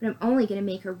her, but I'm only going to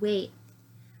make her wait.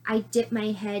 I dip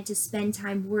my head to spend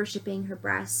time worshiping her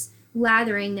breasts,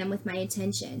 lathering them with my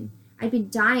attention. I've been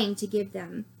dying to give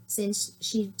them since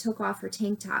she took off her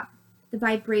tank top. The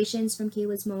vibrations from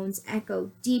Kayla's moans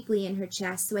echo deeply in her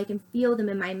chest, so I can feel them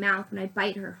in my mouth when I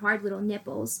bite her hard little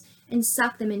nipples and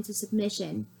suck them into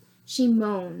submission. She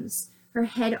moans, her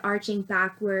head arching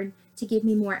backward to give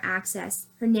me more access,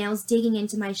 her nails digging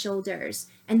into my shoulders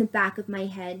and the back of my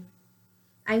head.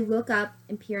 I look up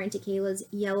and peer into Kayla's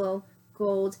yellow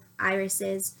gold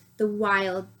irises. The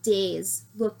wild daze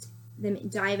looked them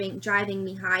driving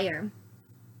me higher.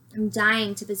 I'm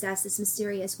dying to possess this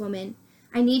mysterious woman.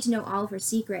 I need to know all of her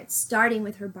secrets, starting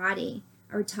with her body.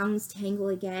 Our tongues tangle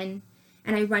again,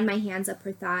 and I run my hands up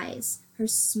her thighs. Her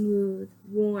smooth,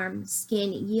 warm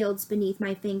skin yields beneath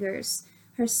my fingers,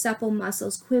 her supple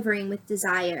muscles quivering with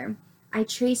desire. I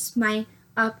trace my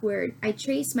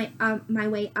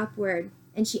way upward,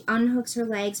 and she unhooks her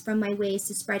legs from my waist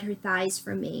to spread her thighs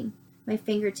for me. My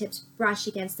fingertips brush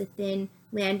against the thin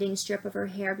landing strip of her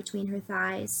hair between her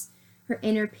thighs, her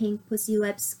inner pink pussy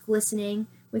lips glistening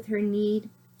with her need.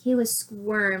 Kayla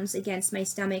squirms against my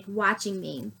stomach, watching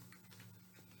me.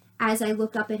 As I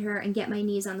look up at her and get my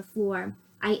knees on the floor,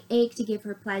 I ache to give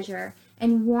her pleasure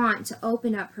and want to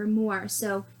open up her more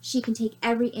so she can take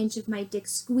every inch of my dick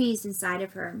squeezed inside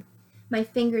of her. My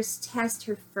fingers test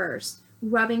her first,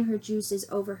 rubbing her juices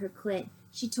over her clit.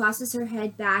 She tosses her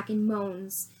head back and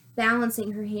moans,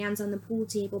 balancing her hands on the pool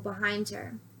table behind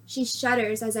her. She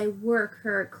shudders as I work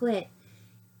her clit.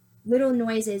 Little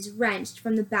noises wrenched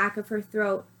from the back of her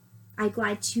throat. I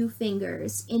glide 2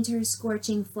 fingers into her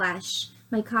scorching flesh,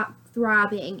 my cock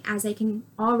throbbing as I can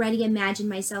already imagine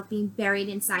myself being buried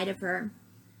inside of her.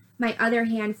 My other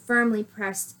hand firmly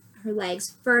pressed her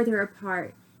legs further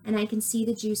apart, and I can see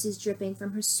the juices dripping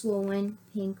from her swollen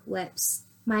pink lips.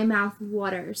 My mouth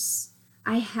waters.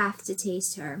 I have to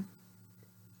taste her.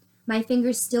 My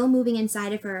fingers still moving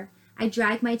inside of her, I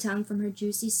drag my tongue from her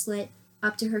juicy slit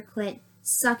up to her clit,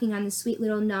 sucking on the sweet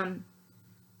little numb.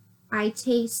 Her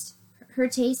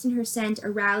taste and her scent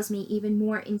arouse me even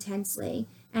more intensely,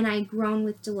 and I groan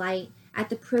with delight at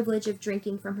the privilege of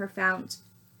drinking from her fount.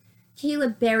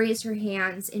 Kayla buries her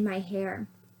hands in my hair,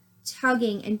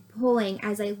 tugging and pulling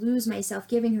as I lose myself,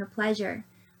 giving her pleasure.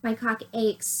 My cock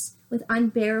aches with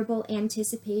unbearable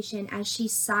anticipation as she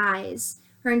sighs,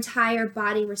 her entire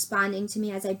body responding to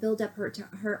me as I build up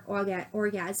her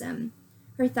orgasm.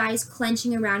 Her thighs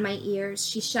clenching around my ears,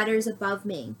 she shudders above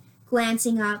me.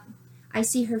 Glancing up, I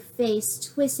see her face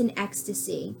twist in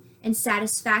ecstasy, and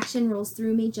satisfaction rolls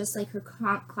through me just like her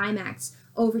climax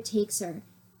overtakes her.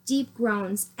 Deep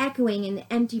groans echoing in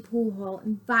the empty pool hall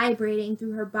and vibrating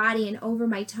through her body and over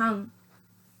my tongue.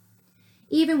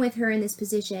 Even with her in this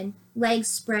position, legs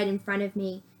spread in front of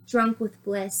me, drunk with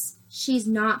bliss, she's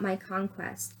not my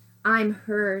conquest. I'm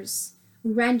hers.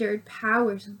 Rendered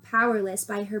powerless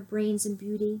by her brains and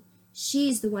beauty,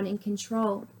 she's the one in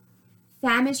control.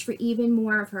 Famished for even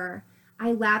more of her,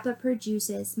 I lap up her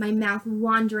juices, my mouth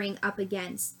wandering up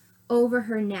against, over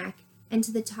her neck, and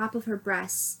to the top of her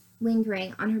breasts,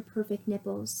 lingering on her perfect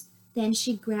nipples. Then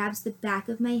she grabs the back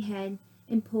of my head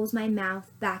and pulls my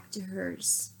mouth back to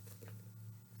hers.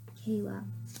 Kayla.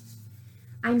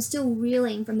 I'm still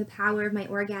reeling from the power of my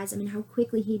orgasm and how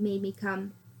quickly he made me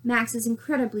come. Max is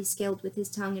incredibly skilled with his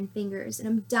tongue and fingers, and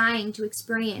I'm dying to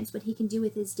experience what he can do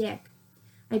with his dick.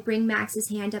 I bring Max's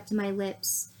hand up to my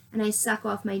lips, and I suck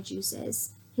off my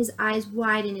juices. His eyes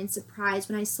widen in surprise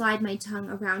when I slide my tongue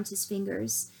around his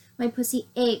fingers. My pussy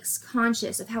aches,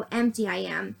 conscious of how empty I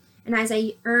am, and as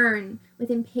I yearn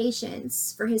with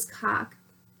impatience for his cock.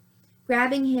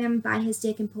 Grabbing him by his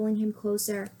dick and pulling him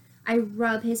closer, I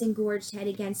rub his engorged head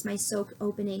against my soaked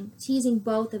opening, teasing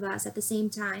both of us at the same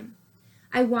time.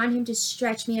 I want him to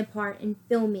stretch me apart and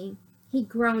fill me. He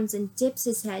groans and dips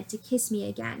his head to kiss me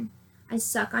again. I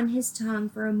suck on his tongue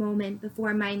for a moment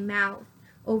before my mouth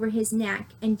over his neck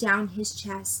and down his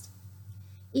chest.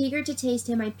 Eager to taste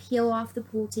him, I peel off the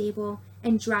pool table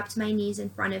and drop to my knees in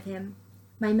front of him,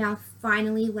 my mouth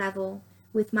finally level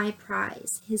with my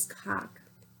prize, his cock.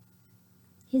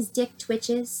 His dick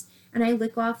twitches, and I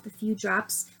lick off the few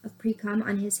drops of pre-cum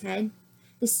on his head.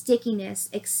 The stickiness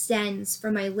extends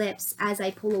from my lips as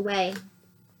I pull away.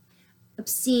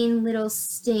 Obscene little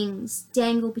stings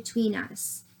dangle between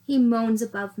us. He moans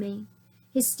above me.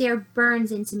 His stare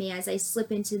burns into me as I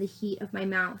slip into the heat of my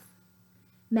mouth.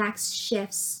 Max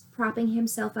shifts, propping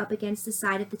himself up against the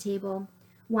side of the table,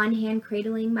 one hand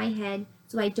cradling my head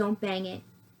so I don't bang it.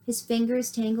 His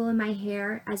fingers tangle in my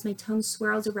hair as my tongue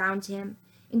swirls around him,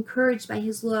 encouraged by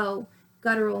his low,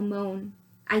 guttural moan.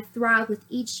 I throb with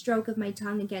each stroke of my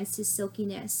tongue against his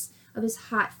silkiness, of his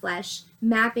hot flesh,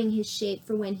 mapping his shape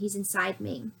for when he's inside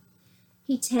me.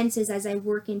 He tenses as I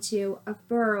work into a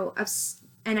furrow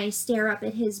and I stare up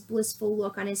at his blissful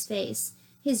look on his face.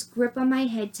 His grip on my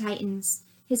head tightens.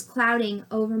 His clouding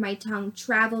over my tongue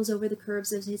travels over the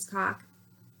curves of his cock.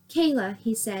 "Kayla,"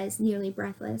 he says, nearly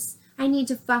breathless, "I need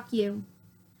to fuck you."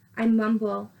 I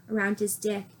mumble around his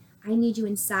dick. "I need you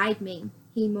inside me,"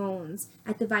 he moans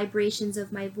at the vibrations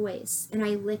of my voice, and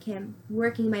I lick him,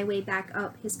 working my way back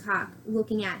up his cock,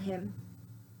 looking at him.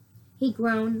 He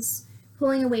groans,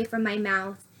 pulling away from my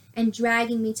mouth and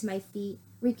dragging me to my feet,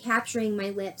 recapturing my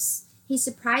lips. He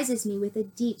surprises me with a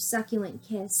deep, succulent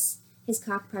kiss. His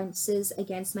cock presses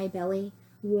against my belly,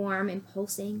 warm and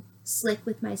pulsing, slick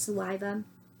with my saliva.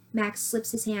 Max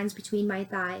slips his hands between my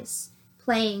thighs,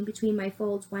 playing between my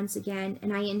folds once again,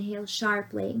 and I inhale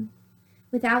sharply.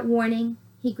 Without warning,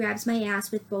 he grabs my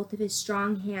ass with both of his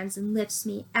strong hands and lifts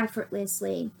me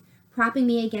effortlessly, propping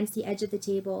me against the edge of the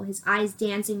table, his eyes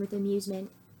dancing with amusement.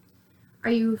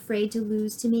 "Are you afraid to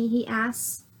lose to me?" he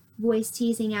asks, voice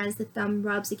teasing as the thumb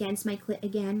rubs against my clit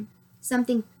again.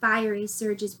 Something fiery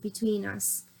surges between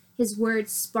us, his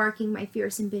words sparking my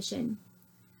fierce ambition.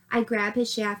 I grab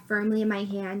his shaft firmly in my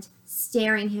hand,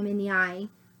 staring him in the eye.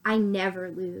 "I never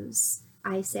lose,"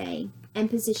 I say,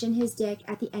 and position his dick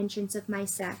at the entrance of my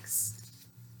sex.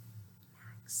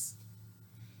 Max.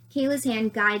 Kayla's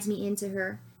hand guides me into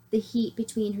her, the heat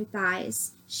between her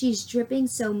thighs. She's dripping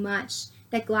so much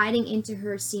that gliding into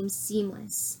her seems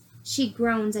seamless. She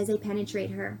groans as I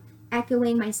penetrate her,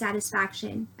 echoing my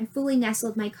satisfaction. I fully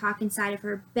nestled my cock inside of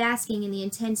her, basking in the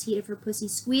intense heat of her pussy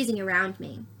squeezing around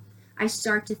me. I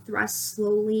start to thrust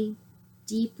slowly,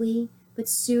 deeply, but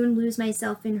soon lose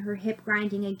myself in her hip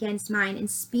grinding against mine and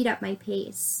speed up my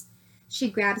pace.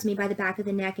 She grabs me by the back of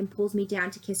the neck and pulls me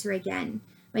down to kiss her again,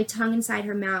 my tongue inside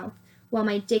her mouth, while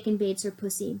my dick invades her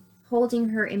pussy. Holding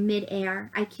her in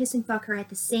mid-air, I kiss and fuck her at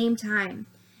the same time,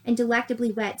 and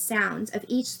delectably wet sounds of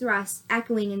each thrust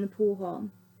echoing in the pool hall.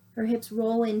 Her hips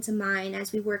roll into mine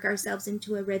as we work ourselves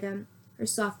into a rhythm, her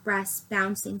soft breasts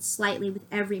bouncing slightly with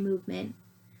every movement.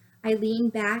 I lean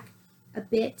back a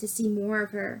bit to see more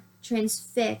of her,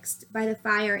 transfixed by the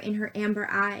fire in her amber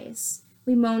eyes.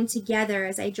 We moan together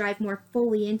as I drive more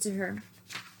fully into her.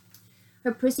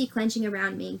 her pussy clenching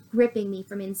around me, gripping me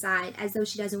from inside as though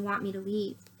she doesn't want me to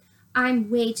leave. I'm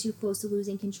way too close to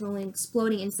losing control and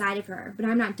exploding inside of her, but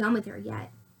I'm not done with her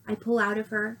yet. I pull out of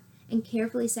her and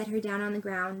carefully set her down on the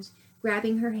ground,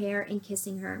 grabbing her hair and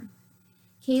kissing her.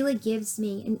 Kayla gives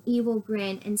me an evil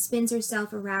grin and spins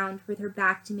herself around with her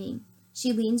back to me.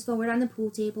 She leans forward on the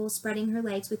pool table, spreading her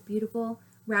legs with beautiful,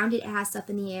 rounded ass up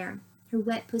in the air. Her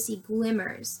wet pussy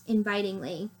glimmers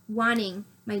invitingly, wanting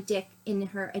my dick in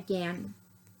her again.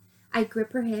 I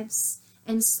grip her hips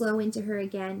and slow into her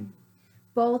again,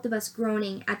 both of us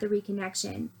groaning at the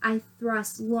reconnection. I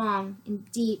thrust long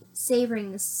and deep,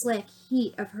 savoring the slick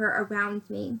heat of her around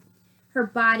me. Her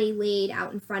body laid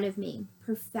out in front of me.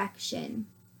 Perfection.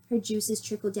 Her juices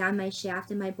trickle down my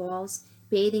shaft and my balls,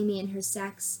 bathing me in her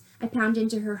sex. I pound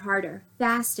into her harder,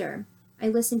 faster. I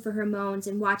listen for her moans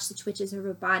and watch the twitches of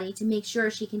her body to make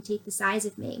sure she can take the size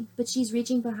of me. But she's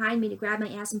reaching behind me to grab my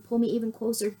ass and pull me even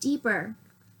closer, deeper.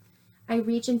 I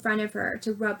reach in front of her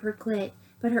to rub her clit,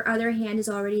 but her other hand is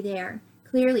already there.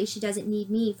 Clearly, she doesn't need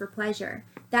me for pleasure.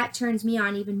 That turns me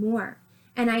on even more.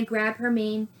 And I grab her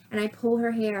mane and I pull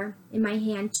her hair in my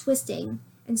hand, twisting,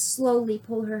 and slowly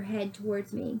pull her head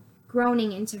towards me,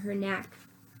 groaning into her neck.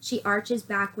 She arches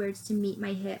backwards to meet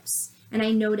my hips, and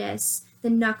I notice the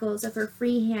knuckles of her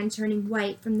free hand turning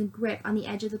white from the grip on the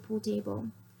edge of the pool table.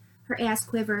 Her ass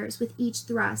quivers with each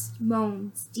thrust,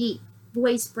 moans deep,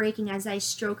 voice breaking as I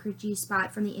stroke her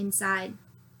G-spot from the inside.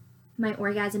 My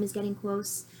orgasm is getting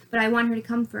close, but I want her to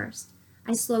come first.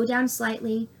 I slow down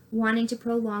slightly, wanting to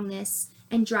prolong this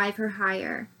and drive her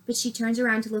higher, but she turns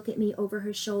around to look at me over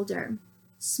her shoulder.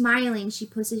 Smiling, she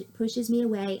pushes me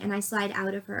away, and I slide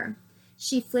out of her.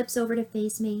 She flips over to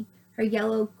face me, her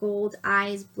yellow gold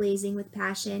eyes blazing with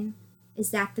passion. Is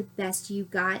that the best you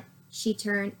got? She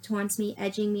taunts me,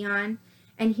 edging me on.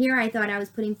 And here I thought I was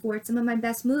putting forth some of my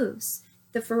best moves.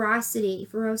 The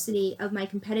ferocity of my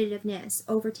competitiveness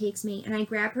overtakes me, and I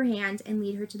grab her hand and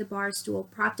lead her to the bar stool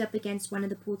propped up against one of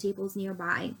the pool tables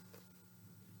nearby.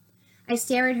 I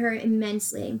stare at her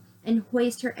immensely and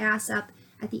hoist her ass up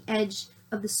at the edge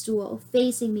of the stool,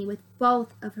 facing me with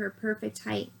both of her perfect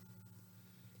height.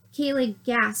 Kayla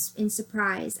gasps in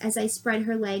surprise as I spread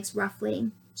her legs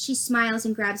roughly. She smiles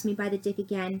and grabs me by the dick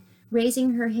again,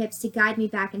 raising her hips to guide me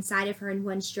back inside of her in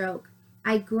one stroke.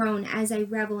 I groan as I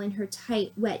revel in her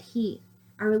tight, wet heat.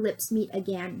 Our lips meet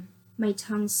again, my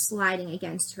tongue sliding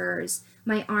against hers,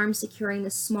 my arm securing the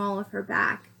small of her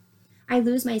back. I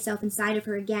lose myself inside of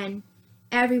her again,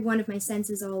 every one of my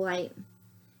senses all light.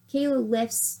 Kayla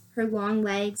lifts her long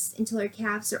legs until her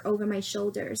calves are over my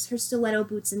shoulders, her stiletto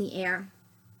boots in the air.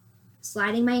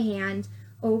 Sliding my hand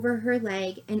over her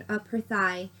leg and up her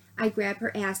thigh, I grab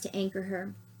her ass to anchor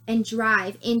her and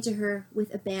drive into her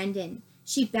with abandon.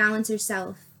 She balances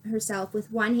herself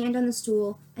with one hand on the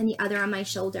stool and the other on my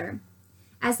shoulder.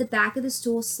 As the back of the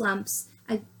stool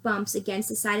bumps against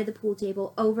the side of the pool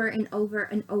table over and over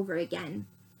and over again.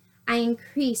 I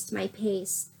increased my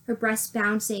pace, her breasts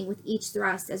bouncing with each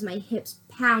thrust as my hips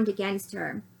pound against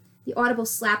her, the audible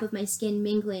slap of my skin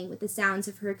mingling with the sounds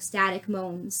of her ecstatic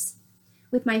moans.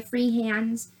 With my free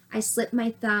hands, I slip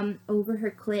my thumb over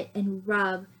her clit and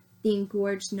rub the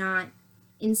engorged knot.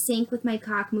 In sync with my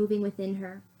cock moving within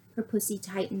her, her pussy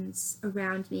tightens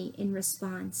around me in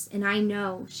response, and I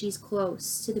know she's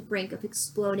close to the brink of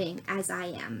exploding as I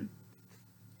am.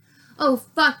 Oh,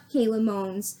 fuck, Kayla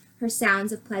moans, her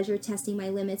sounds of pleasure testing my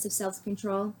limits of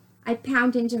self-control. I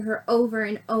pound into her over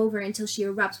and over until she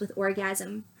erupts with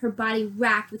orgasm, her body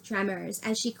racked with tremors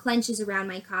as she clenches around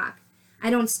my cock. I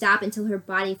don't stop until her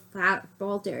body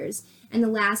falters and the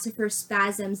last of her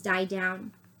spasms die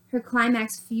down. Her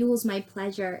climax fuels my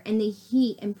pleasure, and the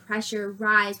heat and pressure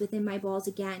rise within my balls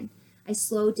again. I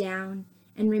slow down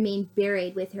and remain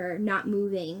buried with her, not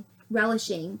moving,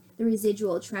 relishing the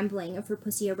residual trembling of her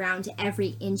pussy around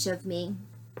every inch of me.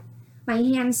 My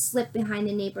hands slip behind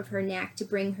the nape of her neck to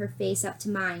bring her face up to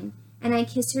mine, and I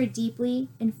kiss her deeply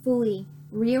and fully,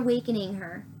 reawakening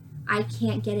her. I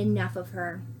can't get enough of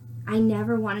her. I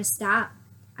never want to stop.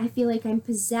 I feel like I'm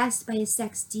possessed by a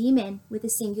sex demon with a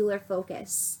singular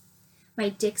focus. My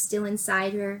dick still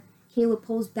inside her, Kayla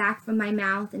pulls back from my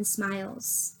mouth and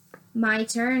smiles. My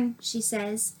turn, she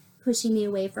says, pushing me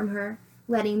away from her,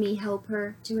 letting me help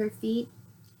her to her feet.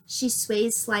 She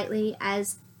sways slightly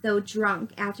as though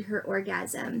drunk after her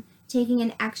orgasm, taking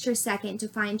an extra second to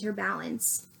find her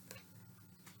balance.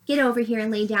 Get over here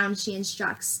and lay down, she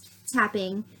instructs,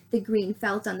 tapping the green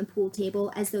felt on the pool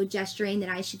table as though gesturing that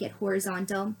I should get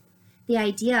horizontal. The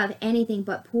idea of anything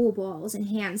but pool balls and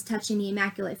hands touching the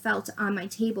immaculate felt on my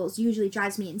tables usually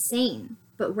drives me insane,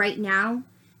 but right now,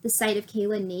 the sight of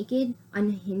Kayla naked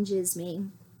unhinges me.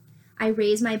 I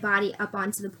raise my body up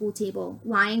onto the pool table,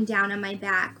 lying down on my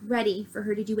back, ready for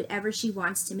her to do whatever she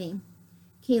wants to me.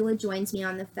 Kayla joins me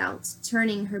on the felt,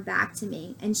 turning her back to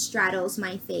me, and straddles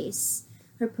my face.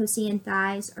 Her pussy and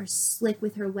thighs are slick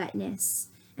with her wetness,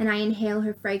 and I inhale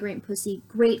her fragrant pussy,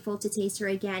 grateful to taste her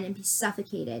again and be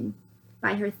suffocated.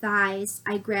 By her thighs,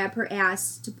 I grab her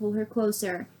ass to pull her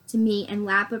closer to me and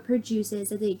lap up her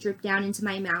juices as they drip down into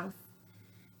my mouth.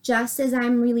 Just as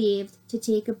I'm relieved to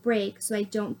take a break so I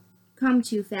don't come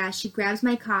too fast, she grabs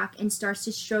my cock and starts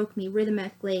to stroke me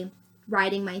rhythmically,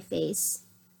 riding my face.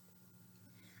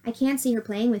 I can't see her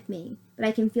playing with me, but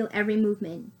I can feel every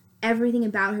movement. Everything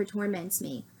about her torments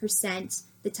me. Her scent,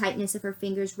 the tightness of her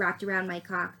fingers wrapped around my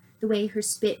cock, the way her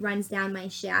spit runs down my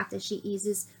shaft as she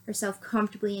eases herself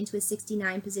comfortably into a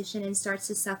 69 position and starts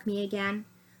to suck me again.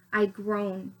 I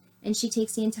groan, and she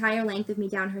takes the entire length of me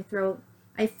down her throat.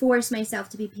 I force myself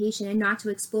to be patient and not to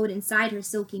explode inside her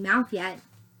silky mouth yet.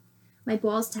 My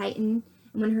balls tighten,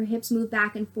 and when her hips move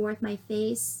back and forth on my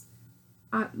face,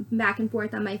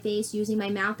 using my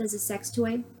mouth as a sex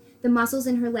toy, the muscles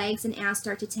in her legs and ass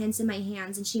start to tense in my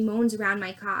hands, and she moans around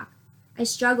my cock. I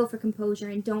struggle for composure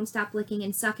and don't stop licking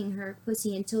and sucking her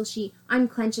pussy until she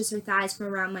unclenches her thighs from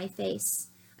around my face.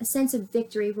 A sense of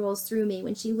victory rolls through me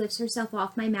when she lifts herself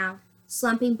off my mouth,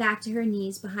 slumping back to her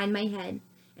knees behind my head,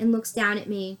 and looks down at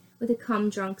me with a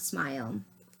cum-drunk smile.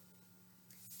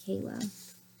 Kayla.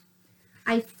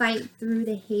 I fight through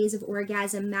the haze of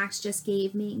orgasm Max just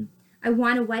gave me. I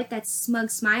want to wipe that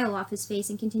smug smile off his face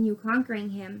and continue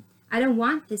conquering him. I don't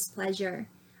want this pleasure.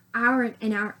 I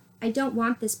don't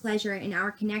want this pleasure in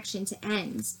our connection to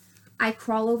end. I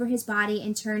crawl over his body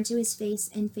and turn to his face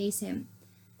and face him.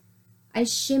 I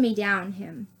shimmy down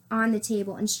him on the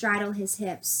table and straddle his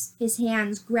hips, his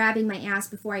hands grabbing my ass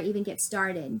before I even get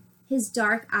started. His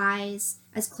dark eyes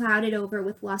as clouded over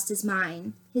with lust as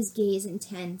mine, his gaze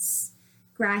intense.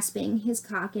 Grasping his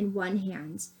cock in one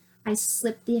hand, I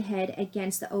slip the head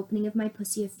against the opening of my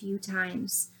pussy a few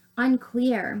times,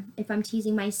 unclear if I'm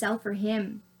teasing myself or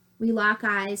him. We lock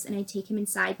eyes and I take him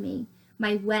inside me,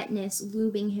 my wetness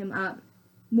lubing him up.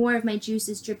 More of my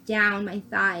juices drip down my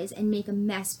thighs and make a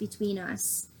mess between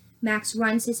us. Max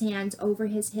runs his hands over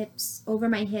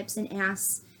my hips and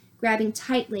ass, grabbing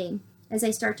tightly as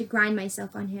I start to grind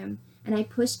myself on him, and I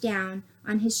push down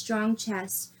on his strong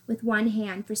chest with one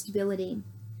hand for stability.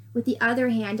 With the other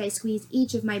hand, I squeeze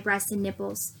each of my breasts and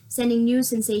nipples, sending new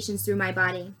sensations through my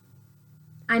body.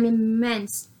 I'm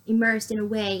immersed in the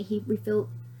way he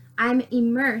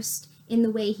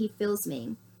fills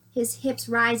me, his hips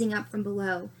rising up from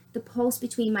below. The pulse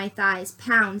between my thighs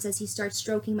pounds as he starts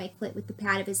stroking my clit with the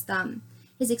pad of his thumb.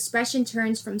 His expression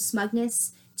turns from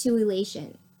smugness to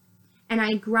elation, and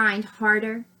I grind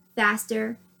harder,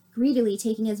 faster, greedily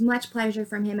taking as much pleasure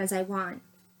from him as I want.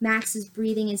 Max's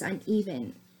breathing is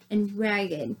uneven and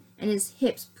ragged, and his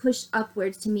hips push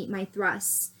upwards to meet my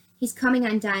thrusts. He's coming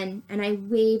undone, and a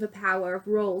wave of power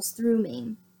rolls through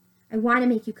me. I want to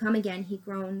make you come again, he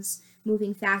groans,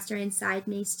 moving faster inside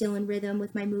me, still in rhythm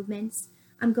with my movements.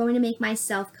 I'm going to make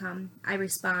myself come, I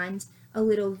respond, a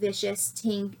little vicious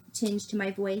tinge to my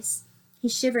voice. He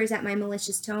shivers at my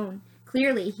malicious tone.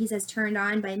 Clearly, he's as turned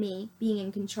on by me, being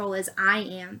in control as I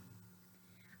am.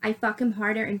 I fuck him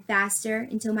harder and faster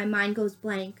until my mind goes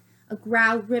blank. A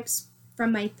growl rips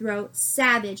from my throat,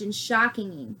 savage and shocking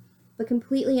me, but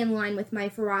completely in line with my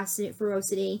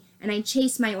ferocity, and I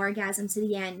chase my orgasm to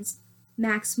the end.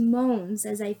 Max moans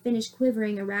as I finish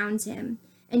quivering around him,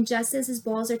 and just as his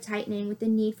balls are tightening with the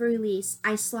need for release,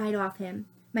 I slide off him.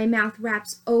 My mouth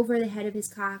wraps over the head of his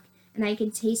cock, and I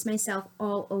can taste myself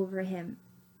all over him.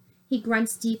 He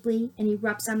grunts deeply and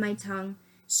erupts on my tongue,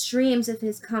 streams of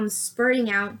his cum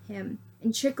spurting out him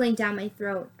and trickling down my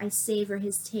throat. I savor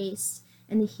his taste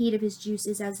and the heat of his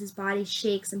juices as his body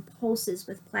shakes and pulses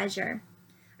with pleasure.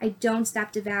 I don't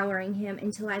stop devouring him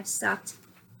until I've sucked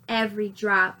every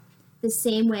drop, the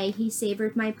same way he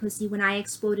savored my pussy when I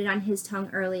exploded on his tongue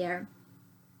earlier.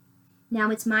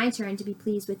 Now it's my turn to be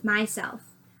pleased with myself.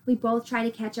 We both try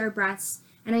to catch our breaths,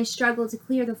 and I struggle to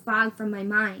clear the fog from my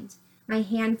mind. My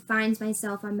hand finds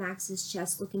myself on Max's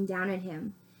chest, looking down at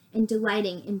him, and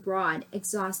delighting in broad,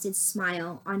 exhausted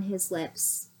smile on his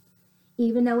lips.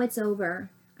 Even though it's over,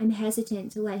 I'm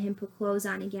hesitant to let him put clothes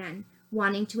on again,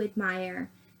 wanting to admire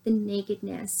the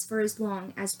nakedness for as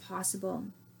long as possible.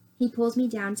 He pulls me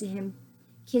down to him,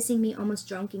 kissing me almost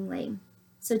drunkenly.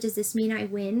 So does this mean I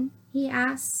win? He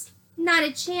asks. Not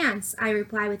a chance, I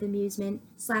reply with amusement,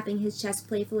 slapping his chest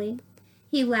playfully.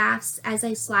 He laughs as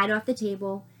I slide off the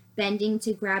table, bending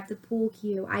to grab the pool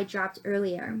cue I dropped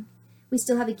earlier. We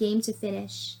still have a game to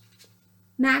finish.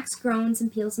 Max groans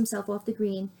and peels himself off the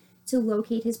green, to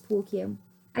locate his pool cue.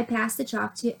 I passed the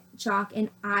chalk and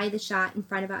eyed the shot in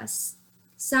front of us.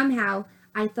 Somehow,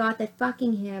 I thought that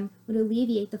fucking him would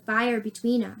alleviate the fire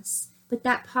between us, but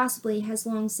that possibly has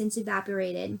long since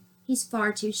evaporated. He's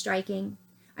far too striking.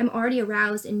 I'm already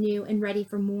aroused and new and ready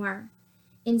for more.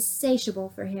 Insatiable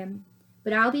for him.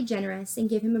 But I'll be generous and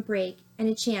give him a break and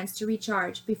a chance to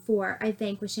recharge before I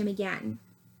vanquish him again.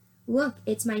 Look,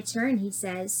 it's my turn, he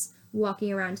says,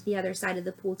 walking around to the other side of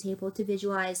the pool table to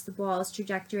visualize the ball's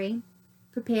trajectory.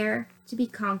 Prepare to be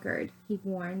conquered, he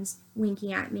warns,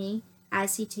 winking at me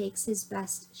as he takes his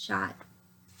best shot.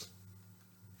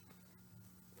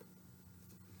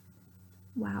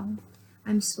 Wow,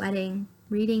 I'm sweating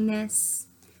reading this.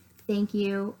 Thank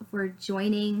you for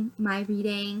joining my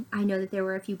reading. I know that there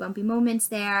were a few bumpy moments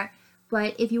there,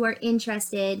 but if you are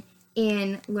interested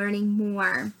in learning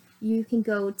more, you can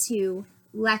go to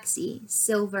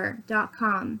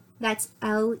Lexisylver.com. That's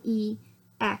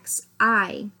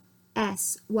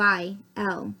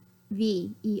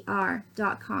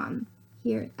LEXISYLVER.com.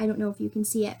 Here, I don't know if you can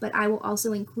see it, but I will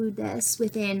also include this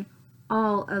within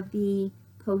all of the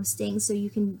postings, so you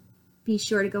can be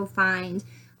sure to go find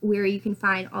where you can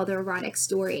find all the erotic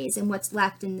stories and what's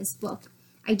left in this book.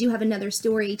 I do have another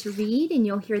story to read, and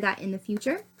you'll hear that in the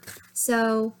future.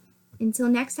 So until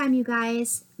next time, you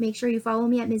guys, make sure you follow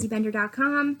me at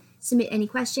MizzyBender.com. Submit any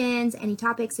questions, any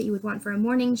topics that you would want for a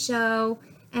morning show.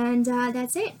 And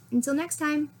that's it. Until next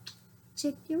time.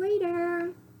 Check you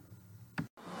later.